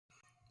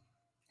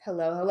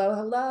Hello, hello,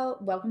 hello.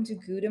 Welcome to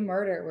Gouda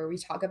Murder, where we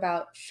talk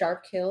about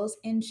sharp kills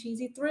and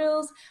cheesy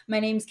thrills. My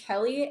name's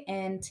Kelly,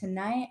 and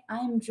tonight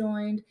I'm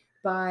joined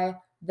by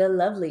the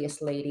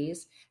loveliest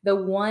ladies, the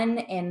one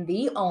and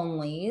the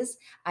onlys.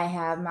 I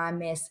have my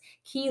Miss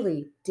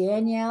Keely,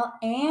 Danielle,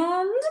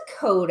 and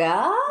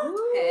Coda.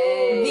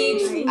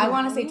 Hey. I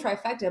want to say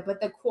trifecta,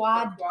 but the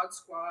quad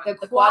squad. The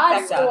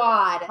quad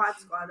squad. Quad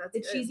squad. That's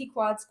The good. cheesy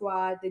quad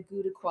squad, the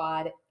Gouda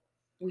quad.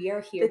 We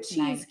are here The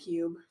tonight. cheese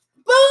cube.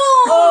 Boom!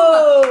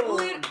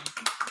 Oh,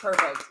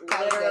 perfect.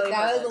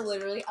 That was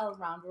literally a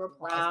round of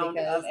applause. Round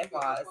because of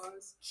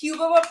applause. Cube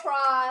of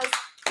applause.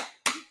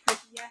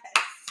 Yes.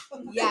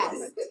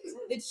 Yes.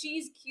 The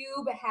cheese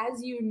cube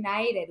has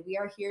united. We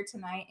are here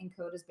tonight in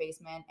Coda's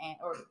basement,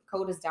 or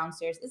Coda's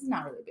downstairs. This is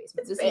not really a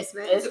basement. This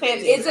Basement. It's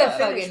fancy. It's a Finished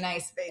fucking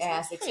nice basement.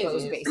 ass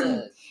exposed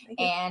basement.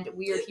 And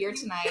we are here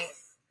tonight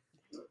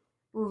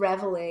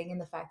reveling in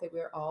the fact that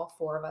we're all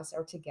four of us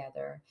are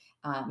together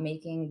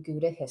making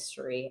Gouda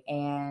history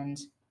and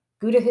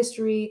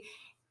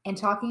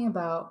talking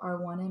about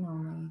our one and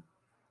only,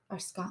 our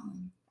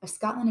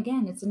Scotland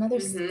again. It's another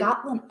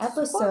Scotland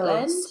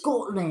episode.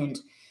 Scotland.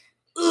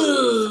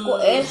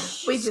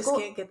 Scottish. We just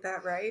can't get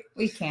that right.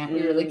 We can't.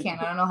 We really can't.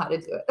 I don't know how to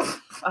do it. Oh,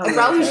 I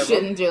probably terrible.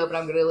 shouldn't do it, but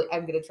I'm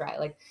gonna try.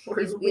 Like,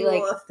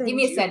 give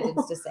me a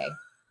sentence to say.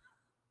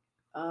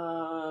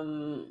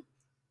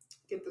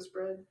 Get the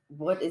spread.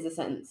 What is a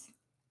sentence?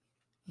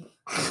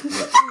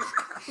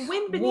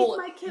 Wind beneath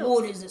my kilt.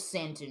 What is a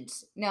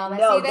sentence? No,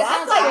 That's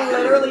sounds like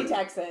literally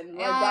Texan.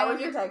 Like, that was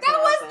your Texan. That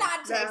was accent.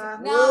 not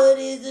Texan. Nah. No. What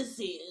is a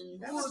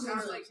sentence? That was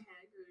not like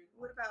Hagrid.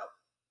 What about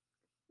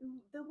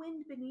the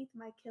wind beneath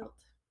my kilt?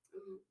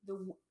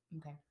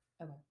 Okay.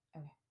 Let me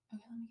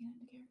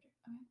get into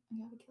character. Okay,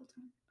 I have a kilt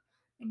on,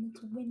 and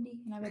it's windy,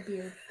 and I have a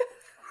beard.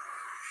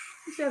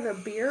 You should have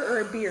a beer or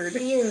a beard?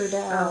 Beard.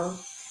 Oh.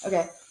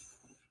 Okay.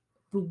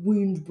 The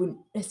wind beneath.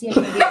 See, I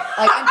can't do it.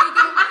 Like, I'm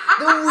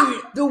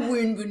thinking the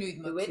wind beneath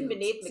my The wind kilt.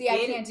 beneath my See, I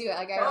kilt. can't do it.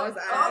 Like, I That always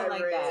was something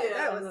like Irish. that. Yeah,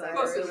 that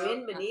was The Irish.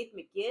 wind beneath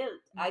my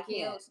kilt. I can't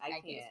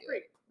do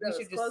it. That was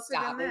should just closer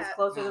stop. than It's that.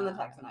 closer than the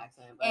Texan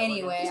accent. but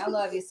Anyway, I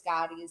love you,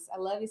 Scotties. I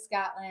love you,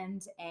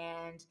 Scotland.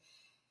 And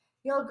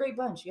y'all a great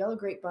bunch. Y'all a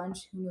great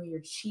bunch who know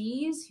your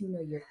cheese, who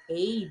know your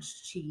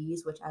aged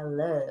cheese, which I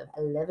love.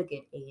 I love a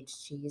good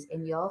aged cheese.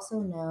 And you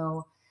also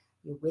know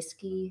your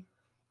whiskey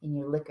and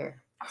your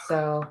liquor.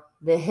 So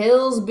the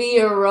hills be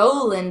a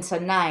rolling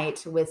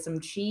tonight with some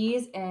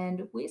cheese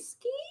and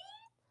whiskey.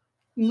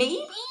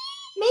 Maybe.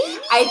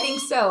 I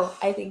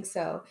think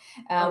so.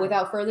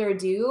 Without further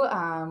ado,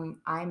 I'm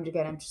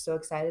just so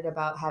excited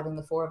about having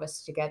the four of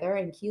us together.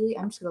 And Keely,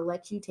 I'm just going to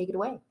let you take it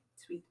away.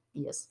 Sweet.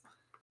 Yes.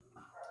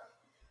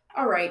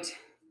 All right.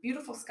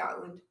 Beautiful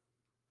Scotland.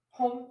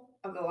 Home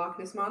of the Loch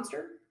Ness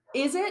Monster.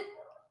 Is it?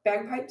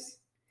 Bagpipes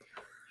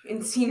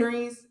and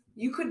sceneries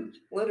you could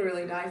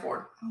literally die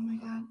for. Oh my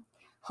God.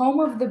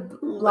 Home of the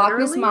Loch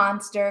Ness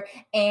Monster,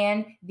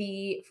 and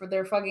for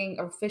their fucking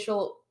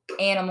official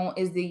animal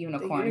is the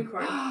unicorn. The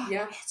unicorn.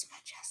 Yeah. It's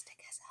majestic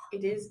as hell.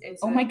 It is.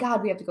 It's my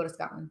God, we have to go to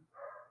Scotland.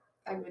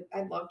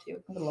 I'd love to. I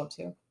would love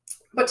to.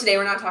 But today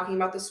we're not talking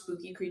about the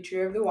spooky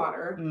creature of the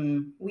water.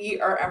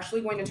 We are actually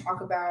going to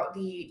talk about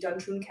the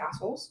Duntrune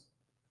castles.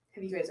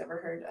 Have you guys ever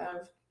heard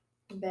of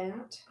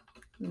that?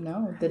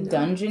 No, the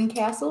dungeon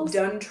castles?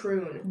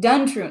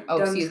 Duntrune.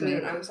 Oh, excuse me.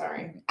 I'm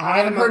sorry. I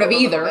haven't heard of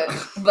either,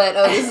 but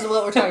this is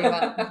what we're talking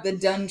about. The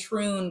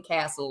Duntrune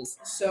castles.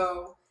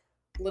 So,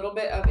 a little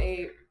bit of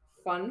a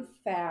fun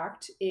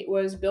fact. It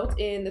was built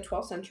in the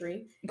 12th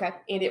century. Okay.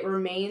 And it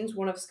remains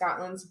one of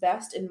Scotland's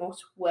best and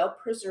most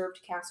well-preserved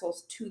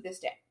castles to this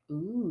day.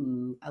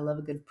 Ooh, I love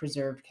a good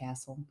preserved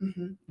castle.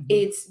 Mm-hmm.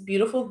 Its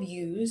beautiful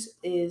views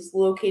is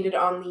located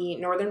on the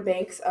northern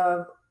banks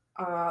of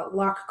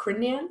Loch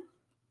Crinan.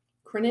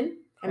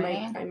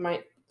 I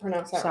might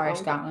pronounce that Sorry, wrong.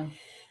 Scotland.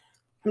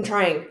 I'm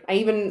trying. I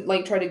even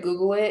try to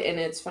Google it, and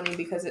it's funny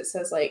because it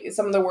says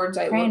some of the words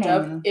I looked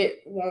up,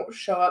 it won't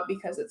show up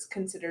because it's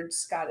considered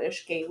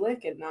Scottish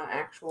Gaelic and not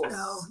actual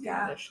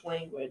Scottish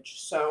language.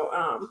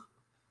 So,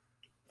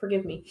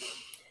 forgive me.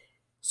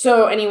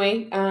 So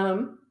anyway,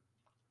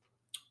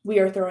 we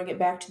are throwing it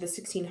back to the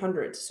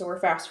 1600s. So we're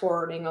fast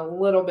forwarding a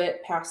little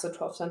bit past the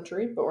 12th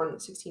century, but we're in the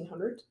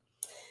 1600s.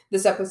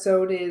 This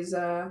episode is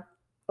a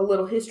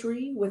little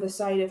history with a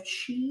side of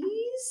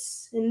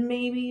cheese and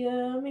maybe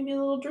a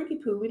little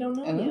drinky poo. We don't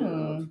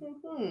know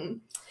yet.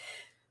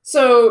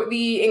 So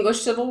the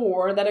English Civil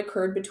War that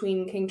occurred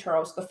between King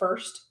Charles I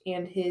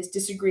and his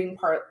disagreeing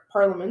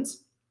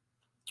parliaments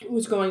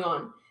was going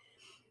on.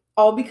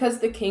 All because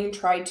the king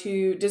tried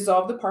to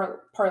dissolve the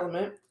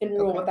parliament and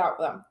rule without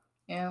them.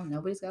 Yeah,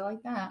 nobody's got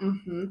like that.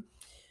 Mm-hmm.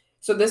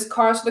 So this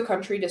caused the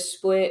country to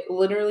split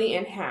literally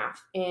in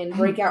half and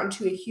break out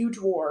into a huge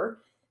war.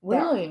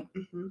 Really?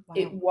 Wow.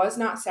 It was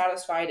not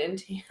satisfied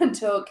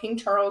until King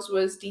Charles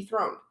was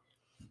dethroned.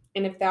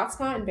 And if that's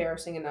not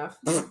embarrassing enough,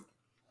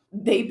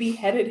 they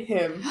beheaded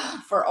him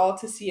for all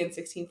to see in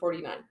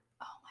 1649.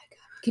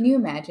 Can you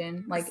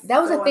imagine? Like, that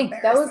was a thing.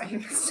 That was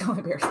so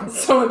embarrassing.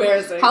 So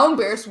embarrassing. How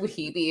embarrassed would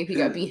he be if he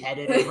got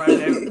beheaded in front of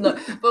him?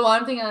 But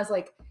one thing I was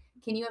like,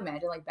 can you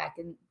imagine like back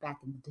in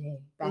the day,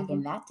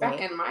 Mhm. that Back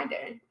day, in my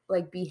day.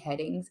 like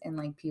beheadings and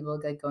like people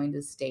like going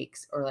to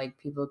stakes or like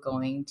people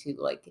going to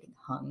like getting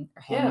hung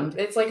or Yeah, hanged.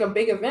 it's like a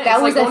big event. That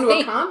It's was like a going to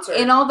thing a concert.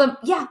 in all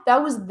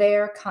that was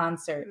their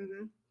concert.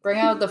 Mhm. Bring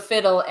out the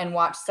fiddle and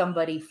watch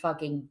somebody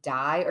fucking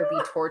die or be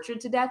tortured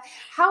to death.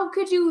 How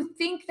could you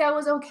think that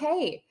was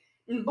okay?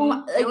 Mhm. Oh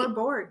my, They like, were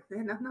bored. They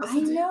had nothing else I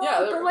to do. know,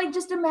 Yeah, but like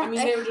just I imagine.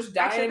 mean, they were just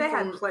dying Actually, they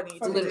had from plenty to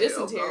fucking do, but,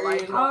 dysentery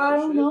like, and all I that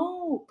don't shit.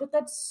 know, but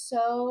that's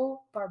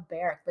so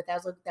barbaric. But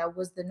that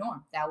was the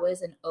norm. That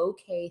was an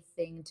okay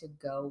thing to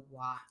go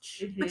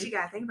watch. Mhm. But you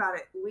gotta think about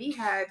it. We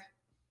had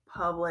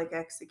public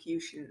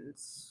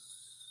executions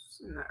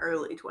in the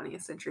early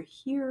 20th century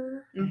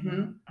here.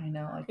 Mhm. I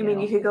know. Like, I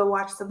mean, you could go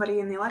watch somebody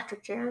in the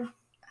electric chair.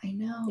 I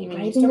know. I mean, but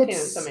you I still think can in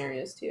that's. some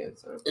areas too.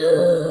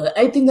 So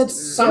I think that's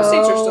some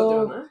states are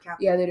still doing that.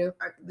 Yeah, they do.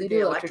 The They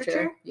do electric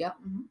chair? Yep.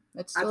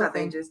 That's I still a thought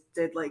they thing. just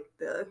did like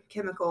the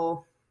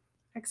chemical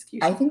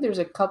execution. I think there's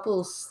a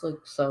couple like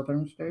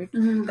southern states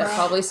Mhm. that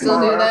probably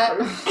still do that.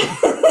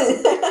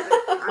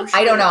 I'm sure,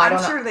 I don't know. I don't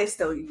I'm know. sure they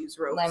still use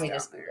ropes. Let me down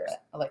just there. Google it.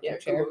 Electric Yeah,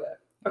 chair. Google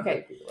that.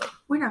 Okay,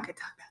 We're not gonna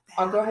talk about that.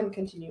 I'll go ahead and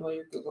continue while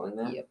you're Googling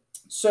that. Yep.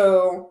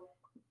 So,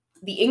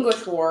 the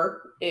English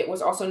War, it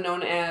was also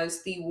known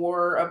as the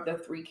War of the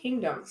Three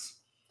Kingdoms.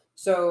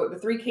 So, the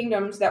three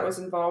kingdoms that was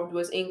involved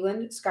was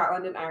England,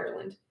 Scotland, and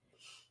Ireland.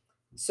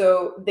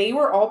 So, they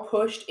were all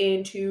pushed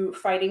into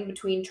fighting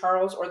between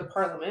Charles or the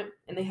Parliament,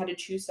 and they had to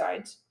choose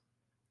sides.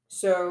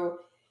 So,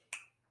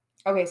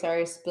 Okay,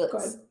 sorry, splits. Go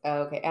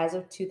ahead. Okay, as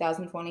of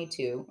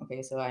 2022,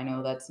 okay, so I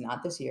know that's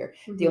not this year.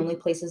 The Mhm. only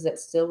places that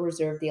still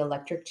reserve the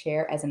electric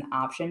chair as an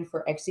option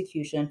for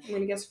execution. I'm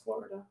going to guess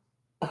Florida.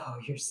 Oh,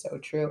 you're so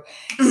true.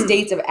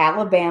 States of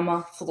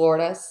Alabama,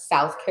 Florida,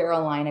 South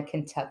Carolina,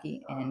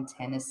 Kentucky, and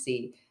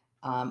Tennessee.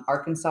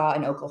 Arkansas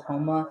and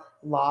Oklahoma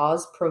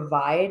laws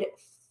provide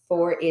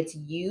for its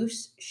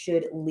use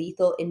should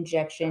lethal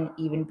injection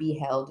even be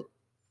held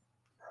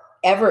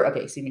ever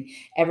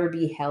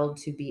be held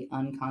to be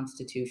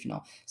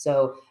unconstitutional.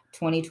 So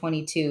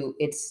 2022,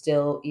 it's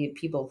still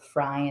people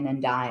frying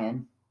and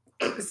dying.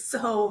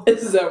 So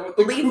Is that what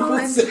the Lethal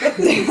Google said?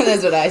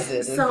 That's what I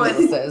said. So So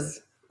it's-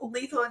 says.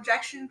 lethal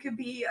injection could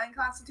be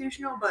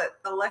unconstitutional, but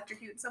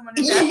electrocute someone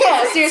to death.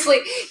 Yeah, seriously,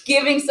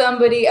 giving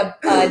somebody a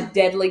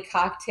deadly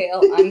cocktail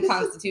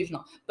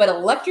unconstitutional, but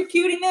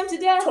electrocuting them to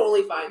death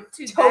Totally fine.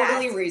 To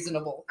totally that,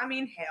 reasonable. I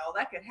mean, hell,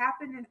 that could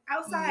happen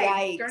outside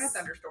Yikes. during a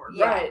thunderstorm.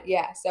 Yeah, Right.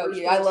 yeah. So We're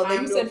just I gonna love that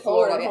time you to said a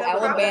Florida, Florida.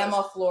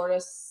 Alabama,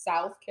 Florida,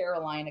 South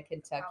Carolina,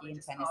 Kentucky, Probably and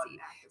just call it Tennessee. an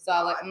act of So I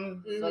God. like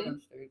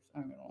southern states. I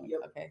don't know. Yep.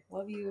 Okay,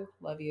 love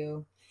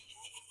you.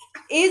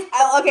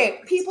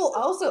 Okay? People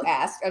also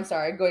ask. I'm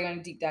sorry, going on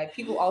a deep dive.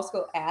 People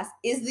also ask: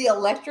 is the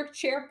electric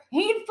chair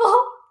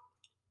painful?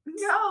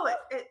 No, it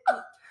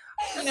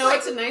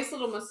It's a nice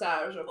little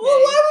massage. Okay. Well,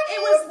 why would it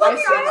you was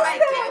looking I on said my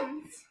that?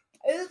 pins.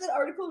 This is an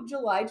article of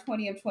July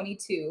 20th of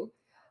 22.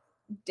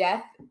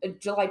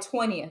 July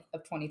 20th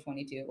of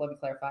 2022. Let me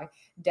clarify.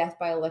 Death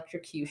by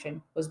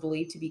electrocution was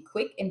believed to be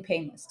quick and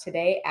painless.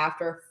 Today,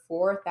 after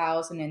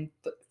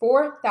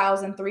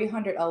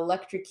 4,300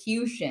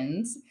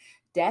 electrocutions,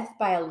 death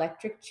by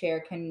electric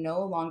chair can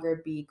no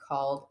longer be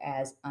called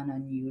as an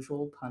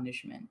unusual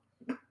punishment.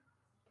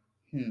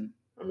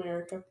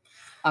 America.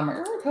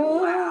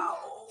 Wow.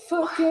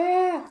 Fuck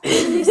yeah.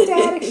 Really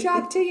static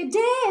shock till you're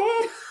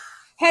dead.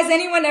 Has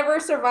anyone ever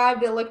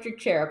survived the electric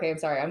chair? Okay, I'm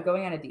sorry. I'm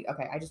going on a deep.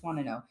 Okay, I just want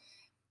to know.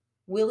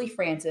 Willie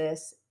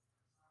Francis,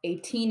 a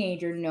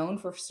teenager known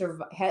for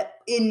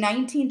in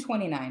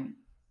 1929.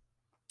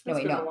 No, That's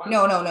wait, been a no.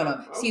 while.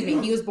 No. Excuse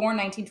me. He was born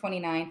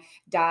 1929,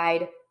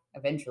 died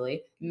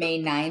eventually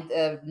May 9th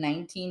of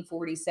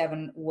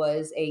 1947,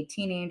 was a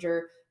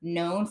teenager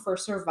known for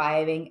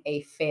surviving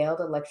a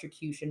failed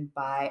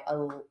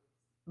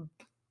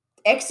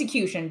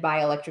execution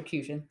by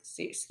electrocution.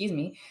 Excuse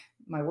me.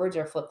 My words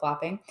are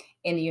flip-flopping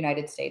in the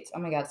United States. Oh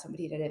my God,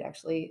 somebody did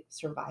actually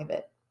survive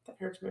it. That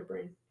hurts my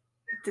brain.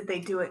 Did they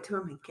do it to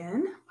him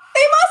again? They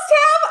must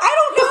have. I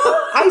don't know.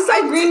 I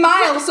saw Green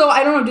Mile, so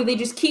I don't know. Do they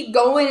just keep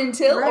going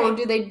until, or Right.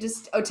 do they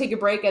just take a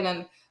break and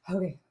then,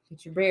 okay,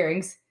 get your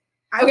bearings.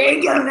 I Okay,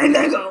 would, get them and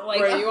then go.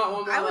 Like, Right, you want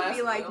one more I would last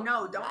be like, meal?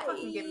 no, don't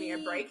fucking give me a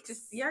break.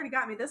 Just you already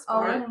got me this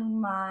far. oh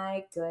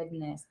my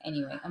goodness.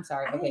 Anyway, I'm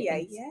sorry. Okay.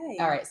 Ay, ay,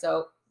 ay. All right.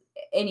 So,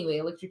 anyway,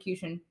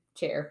 electrocution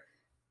chair.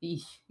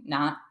 Eesh,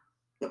 not.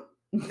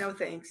 No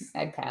thanks.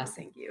 I'd pass.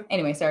 Thank you.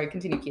 Anyway, sorry.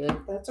 Continue, Keely.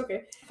 That's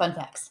okay. Fun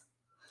facts.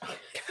 Okay.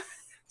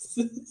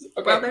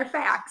 Well, they're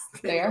facts.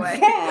 They are anyway.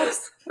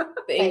 facts.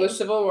 The English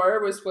Civil War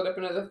was split up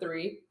into the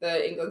three,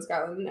 the England,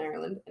 Scotland, and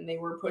Ireland, and they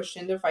were pushed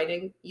into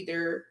fighting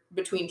either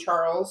between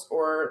Charles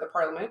or the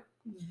Parliament.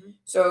 Mhm.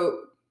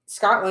 So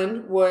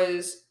Scotland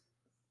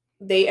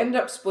they ended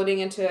up splitting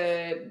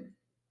into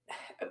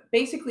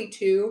basically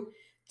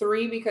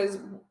three, because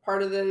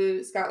part of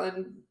the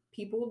Scotland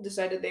people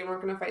decided they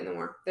weren't going to fight in the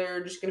war.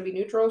 They're just going to be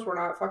neutrals. We're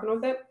not fucking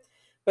with it.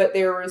 But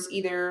there was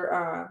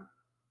either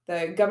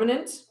the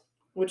Government,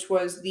 which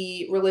was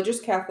the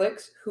religious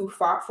Catholics who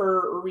fought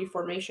for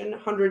Reformation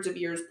hundreds of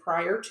years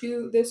prior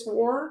to this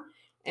war,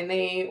 and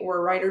they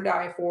were ride or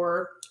die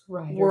for.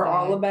 Right. We're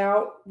all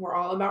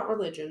about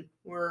religion.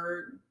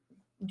 We're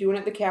doing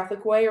it the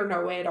Catholic way or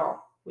no way at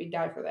all. We'd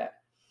die for that.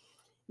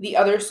 The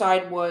other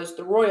side was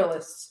the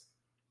Royalists.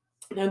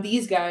 Now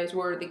these guys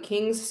were the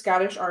King's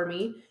Scottish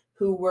Army,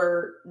 who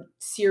were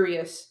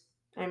serious.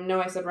 I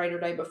know I said ride or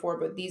die before,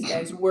 but these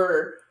guys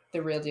were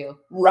the real deal.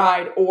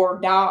 Ride or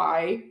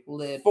die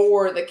Lit.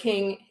 for the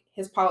king,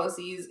 his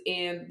policies,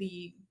 and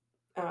the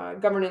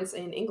governance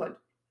in England.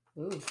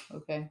 Ooh,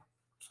 okay.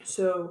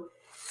 So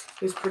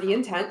it was pretty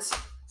intense.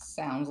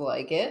 Sounds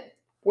like it.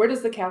 Where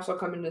does the castle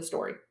come into the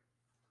story?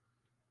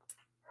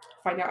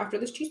 Find out after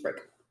this cheese break.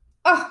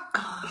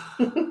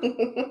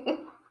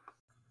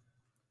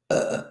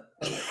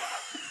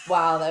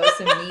 Wow, that was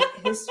some neat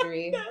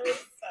history. That was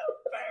so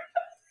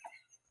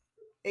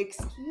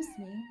Excuse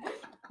me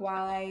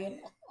while I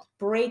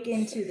break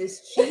into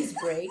this cheese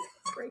break.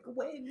 Break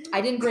wind. I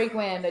didn't break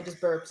wind, I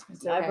just burped.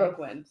 It's I okay. broke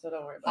wind, so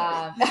don't worry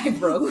about it. I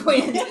broke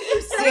wind.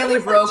 Stanley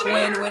broke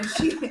wind when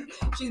she's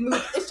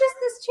moved. It's just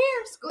this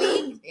chair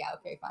squeak. Yeah,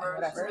 okay, fine,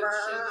 whatever.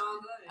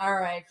 All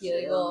right,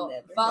 Keely. Well, She'll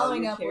never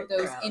following know up your with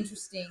those crown.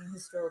 interesting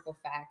historical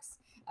facts,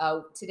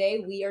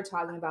 today we are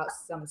talking about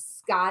some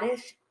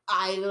Scottish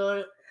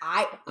island.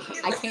 I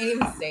can't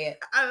even say it.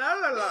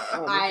 Oh, we just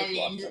lost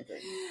Island. something.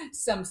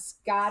 Some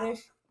Scottish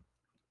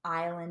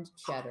island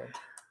cheddar.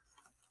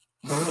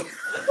 So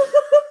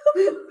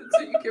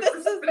you give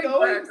This is spitting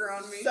going cracker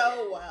on me.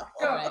 so well.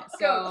 Go, All right,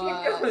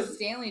 go, keep going.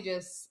 Stanley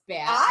just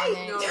spat, I and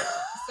then know.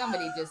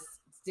 somebody just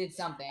did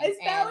something. I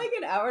spat and, like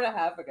an hour and a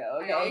half ago.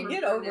 I Okay, offered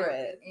get her over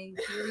it. and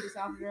Keely just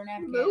offered her a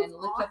napkin Move and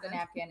licked up the on.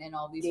 napkin, and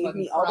all these Gave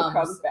fucking me all the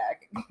crumbs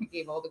back.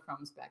 gave all the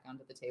crumbs back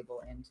onto the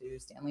table and to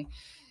Stanley.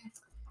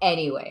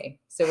 Anyway,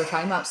 so we're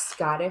talking about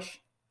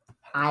Scottish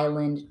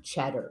island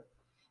cheddar.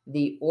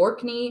 The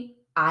Orkney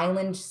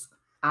Islands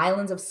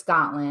of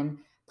Scotland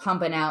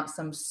pumping out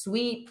some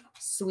sweet,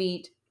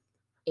 sweet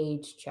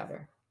aged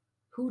cheddar.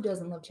 Who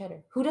doesn't love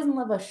cheddar? Who doesn't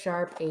love a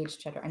sharp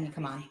aged cheddar? I mean,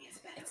 come on.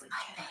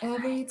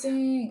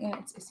 Everything. Yeah,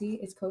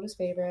 it's Coda's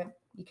favorite.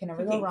 You can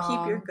never You go can't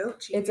wrong. keep your goat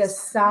cheese. It's a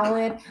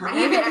solid.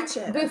 Even Even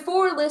cheddar.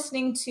 before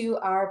listening to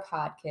our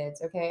pod,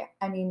 kids. Okay,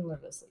 I mean,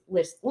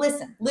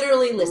 listen,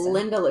 literally listen.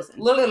 Linda, listen.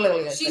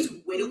 Literally listen. She's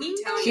wittily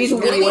telling She's you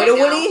wittily right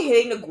witty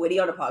hitting the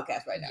gwitty on a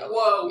podcast right now.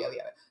 Whoa. Yeah.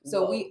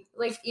 So Whoa. we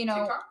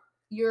TikTok?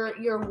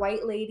 your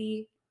white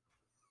lady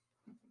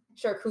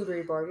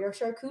charcuterie board, your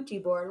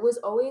charcuterie board was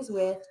always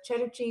with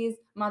cheddar cheese,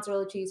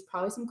 mozzarella cheese,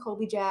 probably some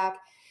Colby Jack.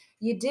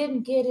 You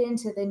didn't get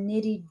into the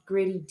nitty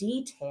gritty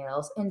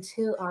details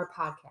until our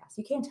podcast.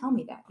 You can't tell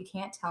me that. You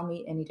can't tell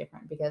me any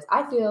different because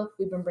I feel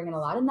we've been bringing a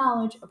lot of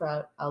knowledge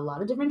about a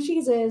lot of different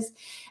cheeses,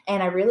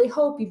 and I really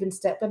hope you've been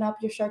stepping up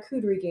your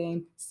charcuterie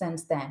game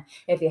since then.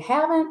 If you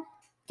haven't,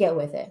 get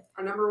with it.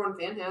 Our number one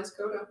fan has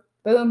Coda.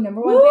 Boom, number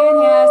one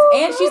fan has,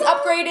 and she's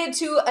upgraded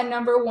to a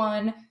number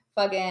one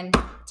fucking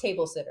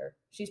table sitter.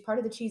 She's part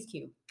of the cheese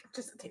cube.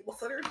 Just a table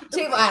sitter.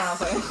 Table, I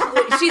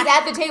don't know. She's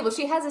at the table.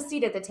 She has a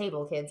seat at the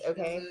table, kids.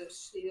 Okay,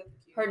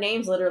 Her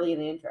name's literally in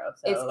the intro.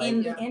 So it's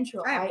in yeah. the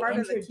intro. I am I part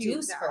of the cube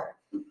introduce now. her.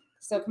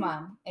 So come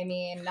on. I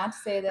mean, not to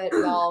say that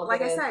y'all.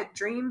 Like I gonna- said,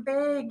 dream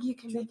big. You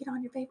can make it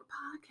on your favorite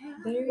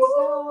podcast. There you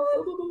go.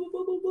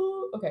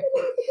 Okay.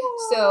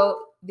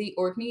 So the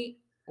Orkney,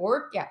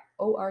 Orkney,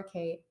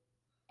 Orkney,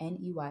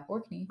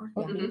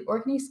 Mhm.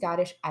 Orkney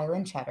Scottish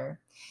Island Cheddar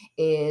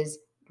is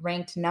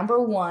ranked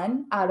number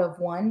one out of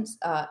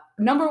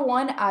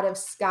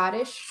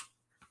Scottish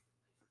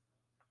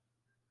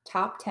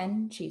top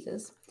 10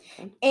 cheeses.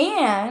 Okay.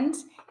 And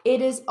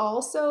it is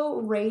also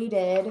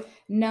rated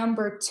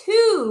number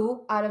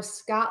 2 out of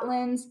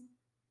Scotland's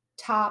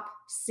top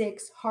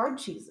 6 hard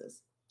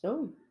cheeses.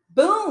 Oh,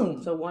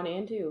 Boom. so 1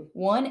 and 2.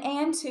 1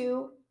 and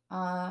 2,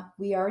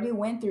 we already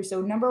went through.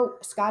 So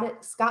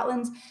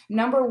Scotland's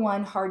number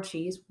 1 hard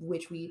cheese,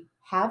 which we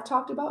have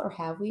talked about, or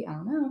have we? I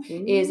don't know.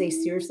 Is a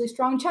seriously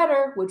strong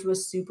cheddar, which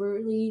was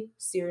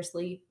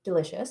seriously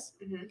delicious.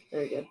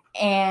 Very good.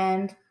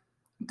 And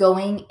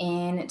going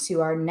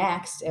into our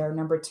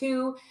number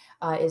 2,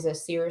 is a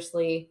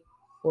seriously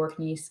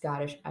Orkney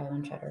Scottish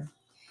Island cheddar.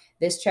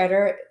 This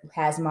cheddar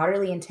has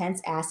moderately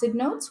intense acid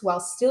notes while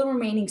still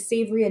remaining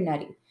savory and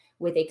nutty,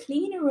 with a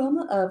clean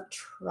aroma of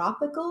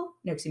typical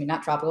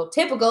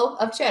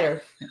of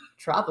cheddar.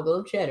 Tropical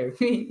of cheddar.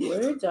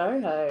 Words are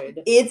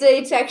hard. It's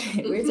a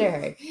texture. Words are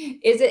hard.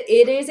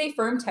 It is a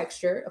firm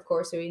texture, of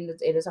course. So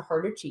it is a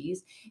harder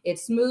cheese.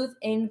 It's smooth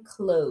and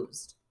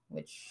closed,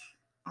 which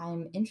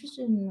I'm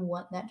interested in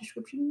what that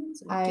description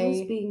means. What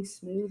does being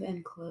smooth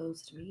and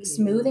closed mean?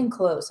 Smooth and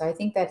closed. So I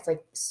think that's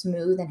like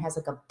smooth and has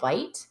like a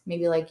bite,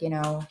 maybe like,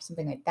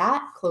 something like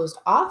that, closed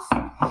off.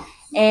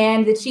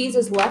 And the cheese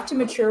is left to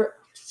mature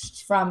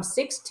from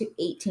 6 to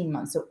 18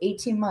 months. So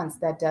 18 months,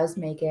 that does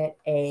make it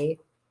a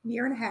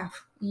Year and a half.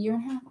 year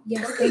and a half.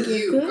 Yes, Look thank at you.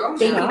 you. Good Go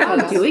Thank you, job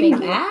Coda. doing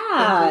Thank you.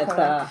 that. Thank you,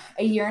 Coda.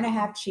 A year and a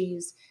half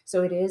cheese.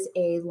 So it is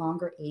a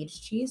longer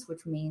aged cheese,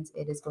 which means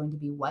it is going to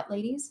be what,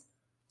 ladies?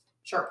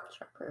 Sharper.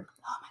 Sharper.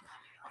 Oh my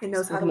God. It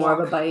knows how With to more of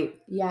walk. a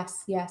bite.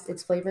 Yes.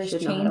 Its flavor is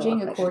Should know how to changing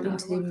walk. I should according know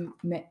to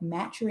how the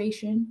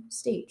maturation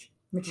stage.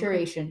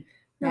 Maturation.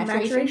 No,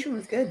 maturation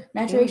was good.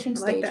 Maturation I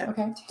like stage. that.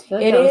 Okay. I feel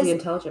like It that was is- the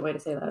intelligent way to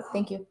say that.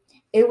 Thank you.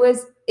 It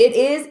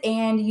is,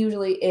 and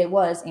usually it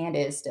was and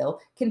is still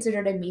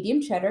considered a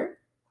medium cheddar,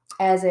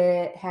 as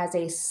it has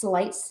a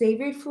slight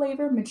savory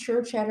flavor.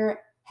 Mature cheddar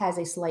has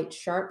a slight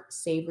sharp,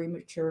 savory,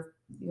 mature.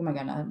 Oh my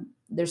god,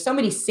 there's so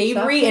many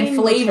savory and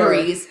Stop saying mature.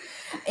 flavories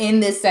in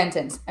this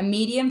sentence. A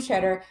medium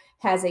cheddar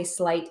has a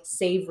slight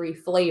savory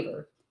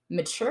flavor.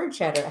 Mature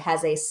cheddar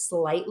has a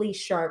slightly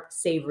sharp,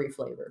 savory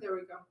flavor. There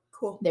we go.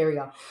 Cool. There we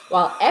go.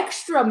 While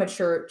extra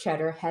mature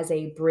cheddar has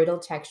a brittle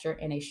texture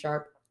and a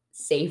sharp,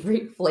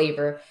 savory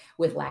flavor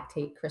with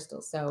lactate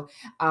crystals. So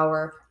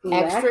our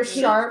extra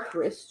Lactate sharp,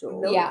 crystal.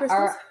 Milk yeah,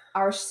 crystals?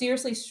 our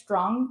seriously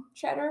strong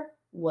cheddar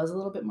was a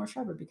little bit more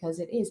sharper because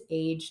it is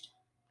aged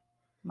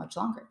much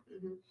longer.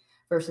 Mhm.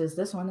 Versus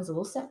this one is a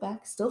little step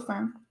back, still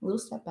firm, a little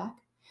step back.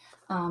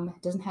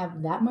 It doesn't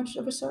have that much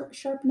of a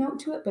sharp note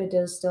to it, but it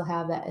does still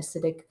have that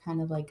acidic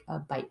kind of like a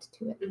bite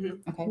to it.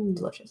 Mhm. Okay, Mm.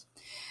 delicious.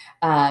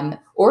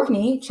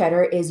 Orkney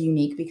cheddar is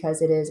unique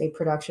because it is a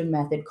production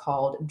method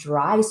called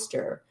dry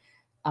stir,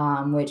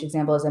 which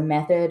example is a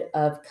method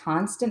of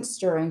constant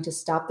stirring to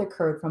stop the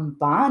curd from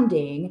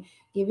bonding,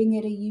 giving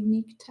it a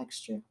unique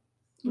texture.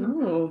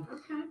 Oh,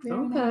 Okay. Very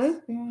Okay. nice,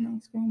 very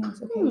nice, very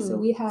nice. Okay, so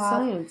we have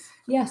science.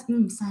 yes,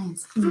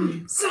 science.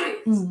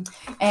 Science.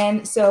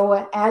 And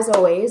so, as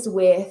always,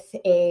 with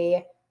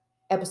a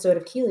episode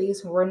of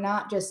Keely's, we're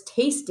not just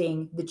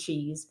tasting the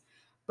cheese,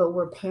 but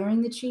we're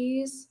pairing the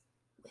cheese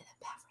with a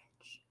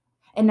beverage.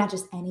 And not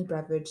just any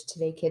beverage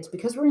today, kids,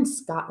 because we're in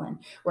Scotland.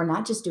 We're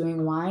not just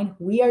doing wine,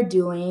 we are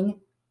doing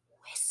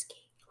whiskey.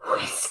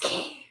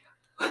 Whiskey.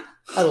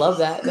 I love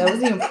that. That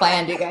wasn't even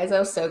planned, you guys. That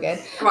was so good.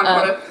 Come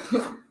on,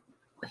 put it.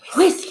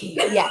 Whiskey.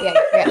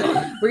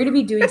 Yeah. We're gonna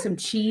be doing some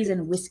cheese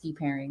and whiskey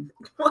pairing.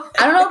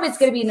 I don't know if it's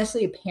gonna be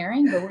necessarily a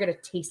pairing, but we're gonna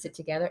taste it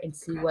together and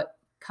see what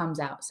comes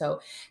out. So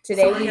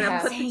today So we're we gonna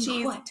have put the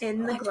cheese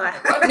in the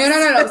glass.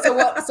 no.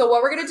 So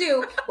what we're gonna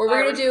do? What we're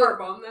gonna Irish do? car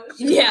bomb, that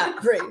shit. Yeah,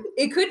 right.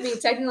 It could be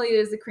technically it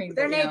is the cream.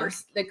 They're but, you know,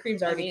 neighbors. the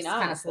cream's already mean, kind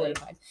of honestly.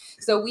 solidified.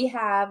 So we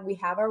have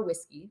our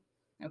whiskey.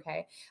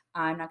 Okay,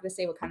 I'm not gonna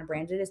say what kind of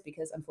brand it is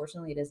because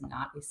unfortunately it is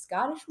not a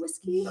Scottish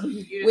whiskey.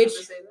 You didn't Which- have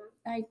to say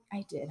that?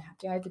 I did have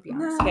to. I had to be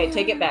honest. Okay,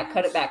 take it back.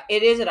 Cut it back.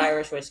 It is an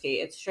Irish whiskey.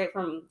 It's straight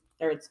from,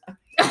 or it's.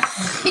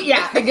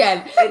 Yeah,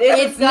 again, It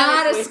is it's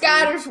not a whiskey.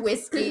 Scottish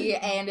whiskey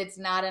and it's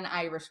not an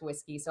Irish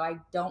whiskey. So I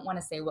don't want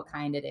to say what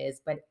kind it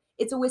is, but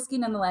it's a whiskey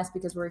nonetheless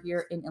because we're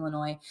here in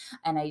Illinois.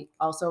 And I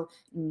also,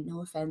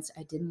 no offense,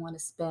 I didn't want to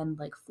spend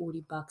like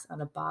 $40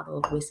 on a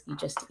bottle of whiskey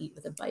just to eat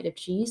with a bite of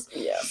cheese.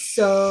 Yeah.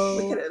 So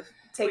We could have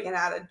taken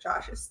out of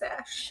Josh's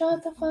stash.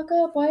 shut the fuck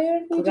up. Why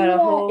aren't we We doing got a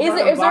whole that? Is bottle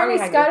there of any barley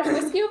Scottish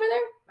hanging. whiskey over there?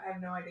 I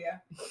have no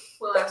idea.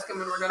 We'll ask him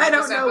when we're done I with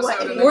don't this know what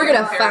episode. it and We're then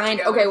gonna we'll pair it find.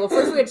 together. Okay, well,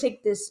 first we're gonna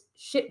take this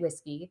shit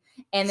whiskey,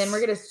 and then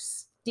we're gonna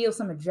steal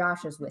some of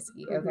Josh's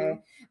whiskey. Okay,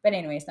 but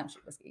anyway, it's not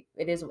shit whiskey.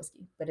 It is a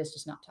whiskey, but it's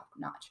just not top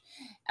notch.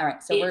 All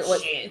right, so we're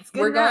It's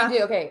good we're going enough.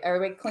 to okay.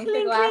 Everybody, clink the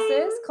Clink,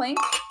 glasses. Clink.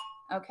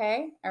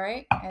 Okay. All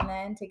right, and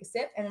then take a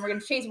sip, and then we're gonna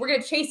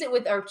chase it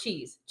with our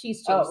cheese.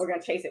 Cheese. Oh, we're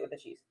gonna chase it with the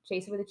cheese.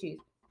 chase it with the cheese.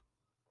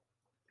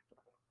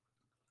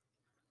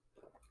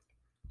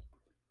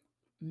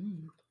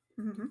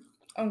 Mhm.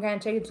 I'm gonna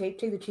take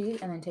the cheese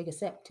and then take a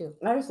sip too.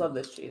 I just love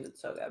this cheese.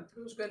 It's so good. It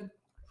was good.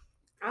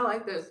 I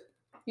like this.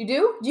 You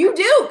do? You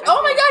do?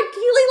 Oh my God,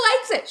 Keely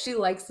likes it. She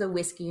likes the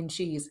whiskey and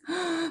cheese.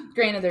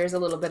 Granted, there's a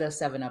little bit of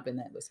 7-Up in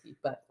that whiskey,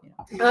 but you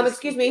know.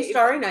 Excuse me,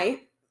 Starry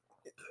Night.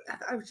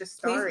 I was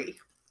just Please. sorry.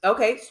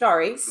 Okay,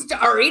 Starry.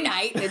 Starry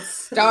Night. It's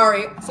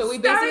starry. So we Starry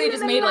basically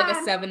just in the made like a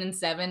night. 7 and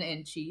 7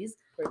 in cheese.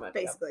 Pretty much.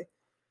 Yeah. Basically.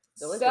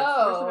 Delicious. First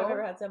time I've So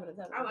ever had 7 and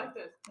 7. I like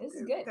this. this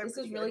is good. They're This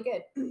is pretty really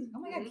good. Oh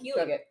my God, Mhm. Keely.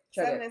 Chug it.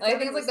 Chug 7 it. and I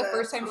think 7 it's like the was,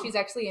 first time she's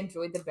actually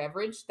enjoyed the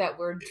beverage that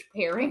we're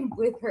pairing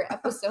with her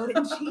episode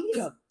in cheese.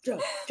 Chug.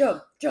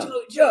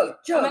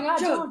 Oh my God,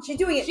 chug. She's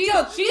doing it. She's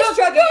chug, chug,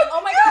 chugging. chug.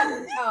 Oh my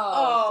God.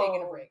 Oh,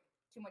 taking a Oh. break.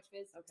 Too much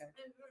fizz. Okay.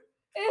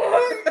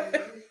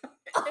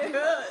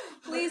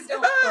 Please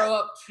don't throw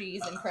up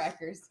cheese and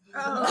crackers.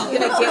 Oh. She's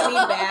gonna get me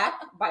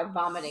back by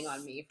vomiting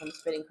on me from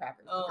spitting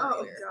crackers. Oh,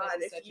 Oh dear. God!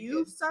 That's If such a you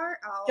good- start,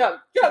 I'll Chug,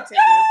 chug,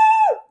 continue.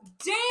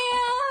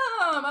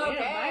 Damn. Damn,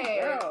 Okay. my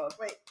girl.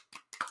 Wait.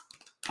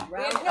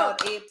 Round No.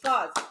 of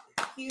applause.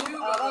 Cue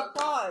of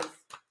applause.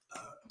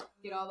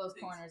 Get all those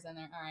corners in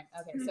there. All right.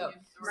 Okay. So Yeah,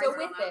 so right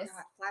with on that. this,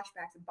 God,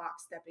 flashbacks of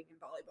box stepping in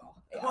volleyball.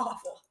 Yeah.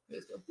 Awful.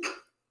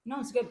 no,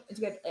 it's good. It's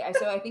good.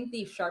 So I think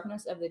the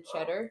sharpness of the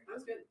cheddar That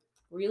was good.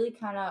 really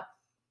kind of,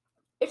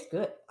 it's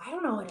good. I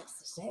don't know what else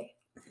to say.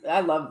 I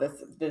love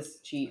this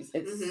cheese.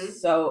 It's Mhm.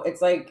 so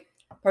it's like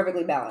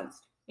perfectly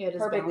balanced. Yeah, it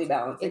is Perfectly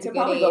balanced. It's It a could good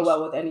probably age. go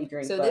well with any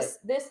drink. So but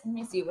this let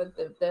me see what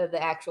the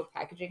actual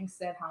packaging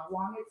said. How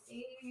long it's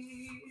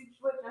aged?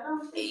 Which I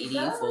don't think it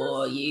does.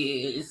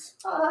 years.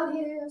 Oh,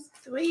 yes.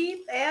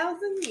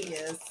 3,000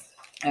 years.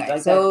 All right,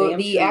 Like so that damn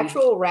the tree.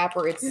 actual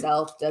wrapper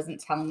itself doesn't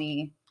tell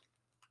me.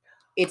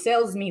 It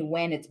tells me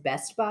when it's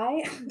best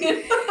by,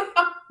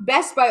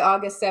 Best by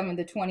August 7th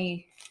of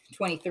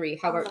 2023.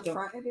 However, On the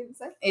front, it didn't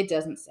say. it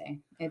doesn't say.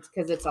 It's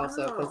because it's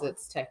also because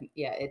it's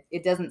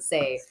it doesn't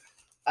say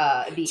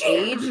the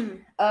age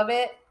of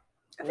it.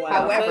 Wow.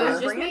 However, So it was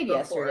I've just brand made before.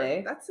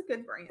 yesterday. That's a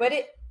good brand. But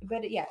it is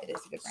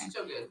a good brand.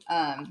 So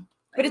good.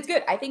 But it's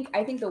good. I think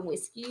the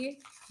whiskey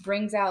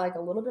brings out like a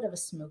little bit of a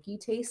smoky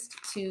taste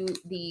to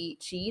the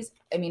cheese.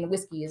 I mean,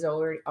 whiskey is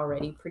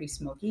already pretty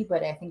smoky,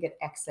 but I think it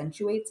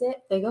accentuates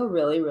it. They go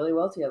really, really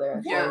well together.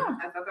 Actually. Yeah.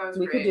 I thought that was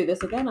We great. could do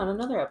this again on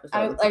another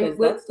episode.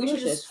 We should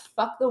just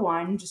fuck the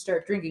wine and just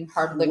start drinking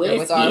hard liquor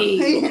with our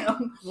Whiskey.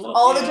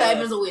 all the time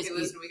as a Hey, whiskey.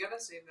 listen, we gotta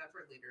save that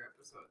for later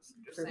episodes.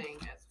 Just True. saying,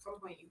 at some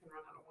point you can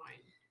run out of wine.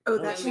 Oh,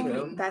 That's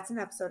true. that's an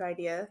episode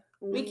idea.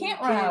 We can't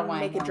run out of wine,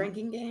 Make a though.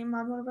 drinking game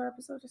on one of our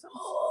episodes or something.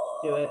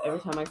 Do it every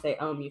time I say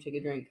you take a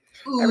drink.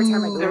 Every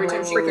time I go Every to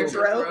time my she freaking clears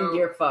her throat. throat.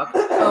 You're fucked.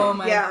 Oh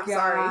my Yeah, I'm god!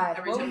 sorry.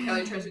 Every time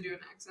Kelly tries to do an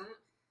accent.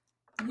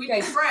 You We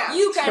guys, crap.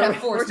 you kind of We're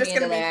forced just me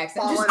into gonna that be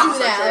accent. falling Just do off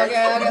that. our Okay,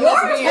 chairs. okay, Your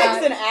let's be honest.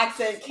 Texan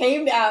accent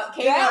came out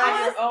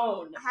on your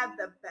own. Have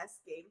the best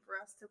game for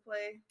us to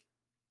play.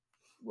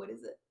 What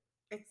is it?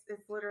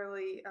 It's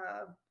literally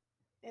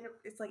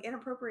it's like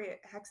inappropriate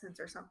accents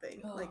or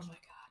something. Oh like my god!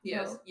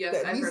 Yes, No. yes,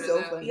 That'd I've be heard so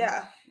of that. funny.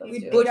 yeah, Let's We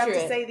do it. you have butcher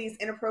to it. say these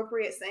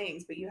inappropriate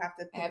sayings, but you have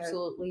to pick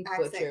Absolutely an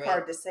butcher accent it.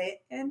 card to say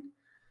it in.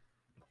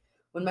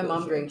 When my mom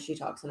Butcher. drinks, she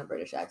talks in a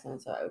British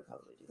accent, so I would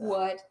probably do that.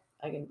 What?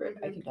 I can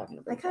talk in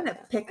a I British kind of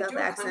accent. pick I up do a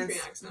country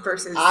accents accent.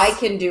 versus. I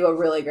can do a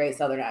really great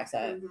Southern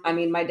accent. Mhm. I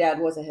mean, my dad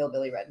was a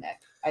hillbilly redneck.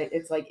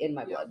 It's like in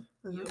my Yeah. blood.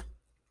 Mhm.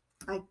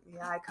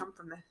 I come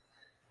from the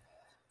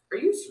Are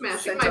you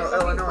smashing my Central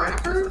fucking Illinois.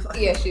 cracker?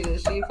 Yeah, she did.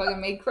 She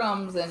fucking made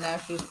crumbs and now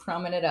she's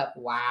crumbing it up.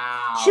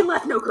 Wow. She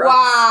left no crumbs.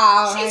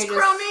 Wow. She's now I just-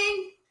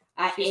 crumbing.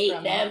 I She's ate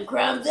from- them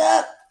crumbs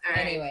up. All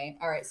right. Anyway,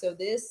 all right. So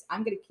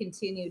I'm going to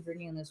continue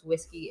drinking this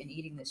whiskey and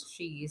eating this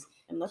cheese.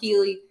 And let's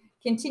Keely,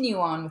 continue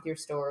on with your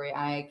story.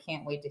 I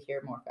can't wait to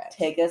hear more facts.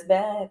 take us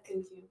back.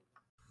 Thank you.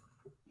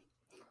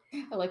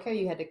 I like how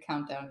you had to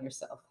count down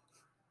yourself.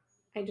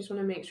 I just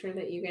want to make sure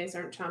that you guys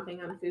aren't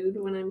chomping on food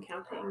when I'm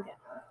counting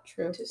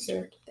True. to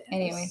start. the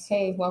Anyway, episode.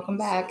 hey, welcome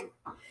back.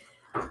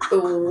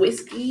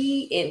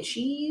 Whiskey and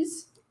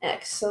cheese,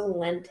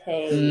 excellente.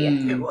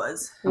 Mm. It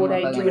was. Would I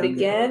I'm do gonna it do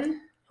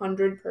again?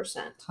 100%.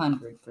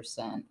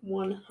 100%.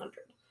 100.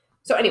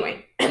 So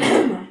anyway,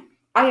 I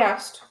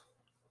asked,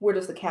 where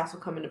does the castle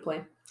come into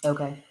play?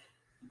 Okay.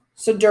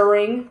 So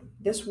during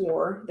this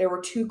war, there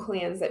were two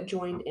clans that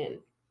joined in.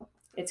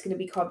 It's going to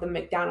be called the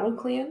MacDonald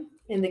clan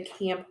and the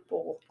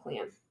Campbell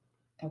clan.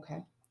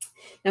 Okay.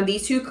 Now,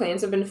 these two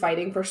clans have been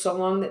fighting for so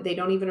long that they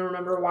don't even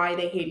remember why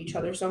they hate each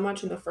other so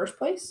much in the first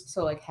place.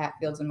 So like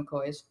Hatfields and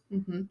McCoys,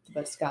 Mm-hmm.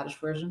 but Scottish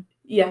version.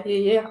 Yeah.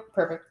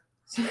 Perfect.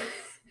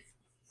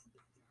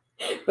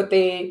 But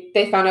they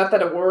found out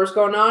that a war was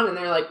going on, and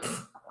they're like,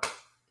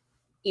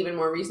 even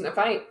more reason to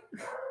fight.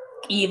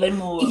 Even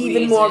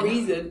more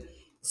reason.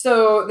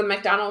 So the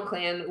MacDonald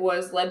clan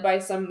was led by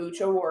some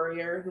Mucho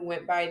warrior who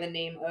went by the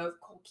name of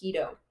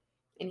Colquido.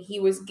 And he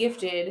was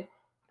gifted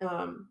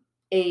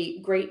a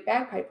great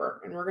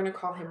bagpiper, and we're going to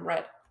call him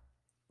Red.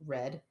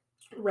 Red.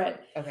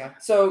 Okay.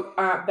 So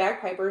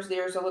bagpipers,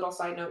 there's a little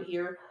side note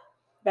here.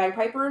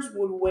 Bagpipers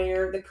would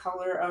wear the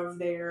color of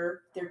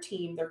their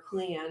team, their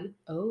clan.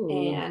 Oh.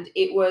 And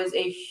it was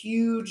a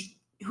huge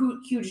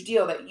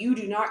deal that you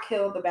do not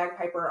kill the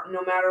bagpiper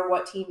no matter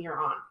what team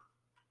you're on.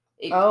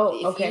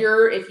 Okay.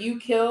 If you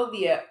kill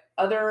the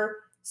other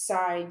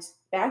side's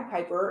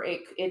bagpiper,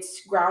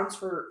 it's grounds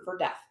for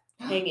death,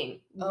 hanging,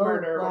 Oh,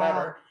 murder, wow.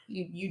 whatever.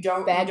 You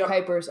don't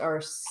Bagpipers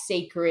are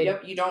sacred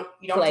Yep, you don't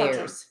touch them.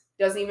 players.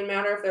 Doesn't even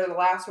matter if they're the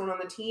last one on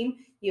the team.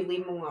 You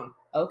leave them alone.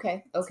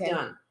 Okay. It's Okay.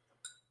 done.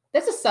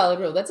 That's a solid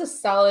rule. That's a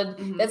solid.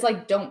 Mhm. That's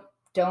like don't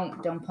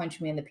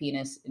punch me in the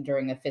penis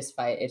during a fist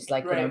fight. It's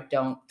like Right.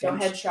 don't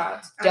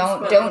Headshots.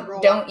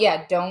 don't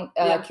Yeah.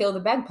 kill the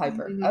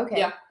bagpiper. Mhm. Okay.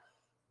 Yeah.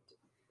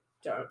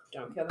 Don't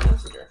kill the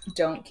messenger.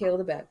 Don't kill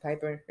the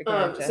bagpiper.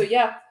 Gotcha. So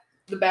yeah,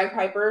 the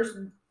bagpipers'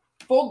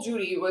 full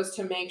duty was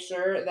to make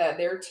sure that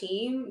their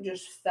team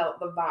just felt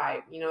the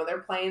vibe. You know,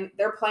 they're playing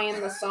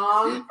the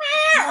song.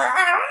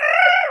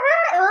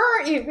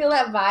 You feel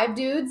that vibe,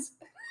 dudes?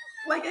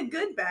 Like a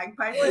good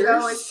bagpiper, You're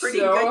though, is pretty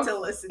so good to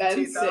listen to, though.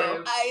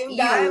 offensive.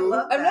 I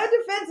love I'm that. not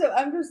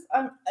defensive.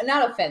 I'm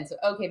not offensive.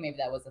 Okay, maybe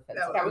that was offensive.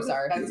 That That I'm was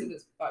sorry. offensive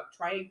as fuck.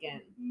 Try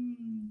again.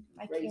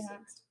 I can't.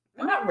 Racist.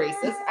 I'm not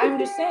racist. I'm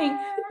just saying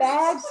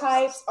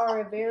bagpipes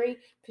are a very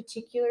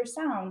particular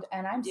sound,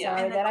 and I'm Yeah.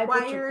 sorry An that I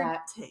butchered acquired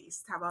that.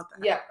 taste. How about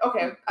that? Yeah.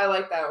 Okay. I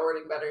like that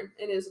wording better.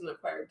 It is an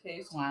acquired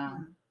taste. Wow.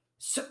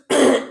 So,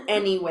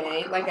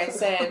 anyway, like I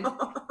said,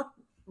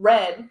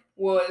 Red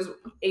was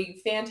a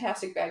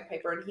fantastic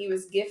bagpiper, and he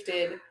was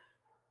gifted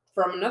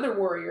from another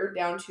warrior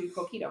down to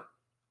Colquido.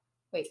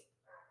 Wait.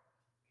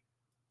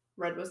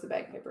 Red was the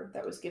bagpiper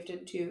that was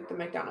gifted to the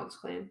MacDonald's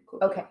clan.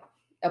 Colquido. Okay.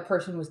 A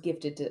person was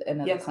gifted to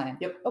another Yes. clan.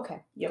 Yep.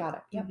 Okay. Yep. Got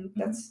it. Yep.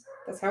 Mhm.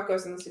 That's how it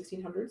goes in the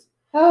 1600s.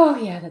 Oh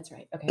yeah, that's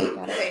right. Okay,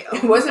 got it. They